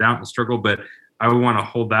questions, doubt, and struggle. But I would want to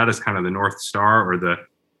hold that as kind of the North Star or the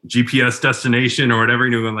GPS destination or whatever,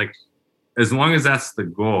 as long as that's the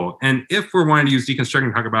goal. And if we're wanting to use deconstructing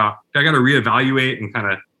to talk about, I got to reevaluate and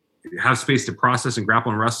kind of have space to process and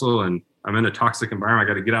grapple and wrestle and I'm in a toxic environment.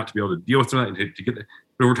 I got to get out to be able to deal with something to get there.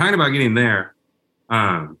 But we're talking about getting there.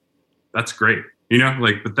 That's great.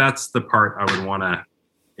 But that's the part I would want to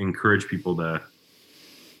encourage people to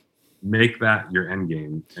make that your end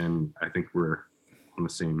game. And I think we're on the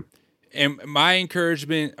same. And my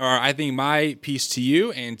encouragement, or I think my piece to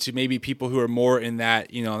you and to maybe people who are more in that,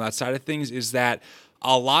 on that side of things, is that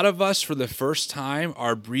a lot of us for the first time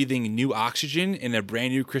are breathing new oxygen in a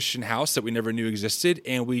brand new Christian house that we never knew existed.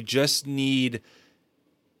 And we just need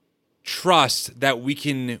trust that we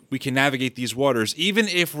can navigate these waters, even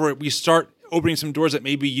if we start opening some doors that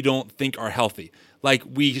maybe you don't think are healthy. Like,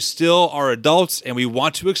 we still are adults and we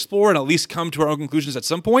want to explore and at least come to our own conclusions at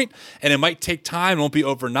some point. And it might take time, it won't be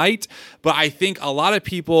overnight. But I think a lot of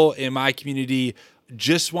people in my community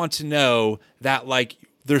just want to know that, like,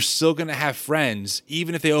 they're still going to have friends,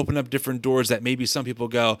 even if they open up different doors that maybe some people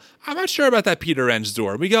go, I'm not sure about that Peter Enns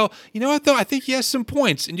door. We go, you know what, though? I think he has some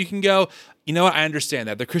points. And you can go, you know what? I understand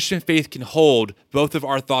that. The Christian faith can hold both of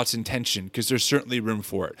our thoughts in tension because there's certainly room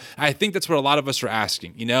for it. I think that's what a lot of us are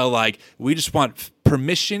asking. We just want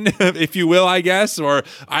permission, if you will, I guess, or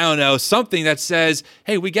I don't know, something that says,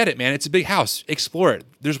 hey, we get it, man. It's a big house. Explore it.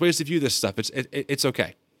 There's ways to view this stuff. It's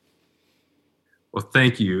okay. Well,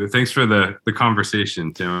 thank you. Thanks for the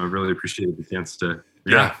conversation, Tim. I really appreciated the chance to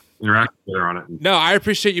interact together on it. No, I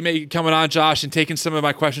appreciate you coming on, Josh, and taking some of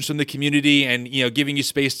my questions from the community and, giving you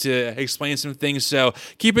space to explain some things. So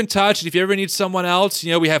keep in touch. And if you ever need someone else,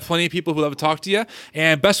 we have plenty of people who love to talk to you,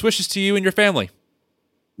 and best wishes to you and your family.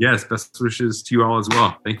 Yes. Best wishes to you all as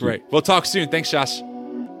well. Thank you. Great. We'll talk soon. Thanks, Josh.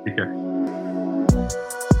 Take care.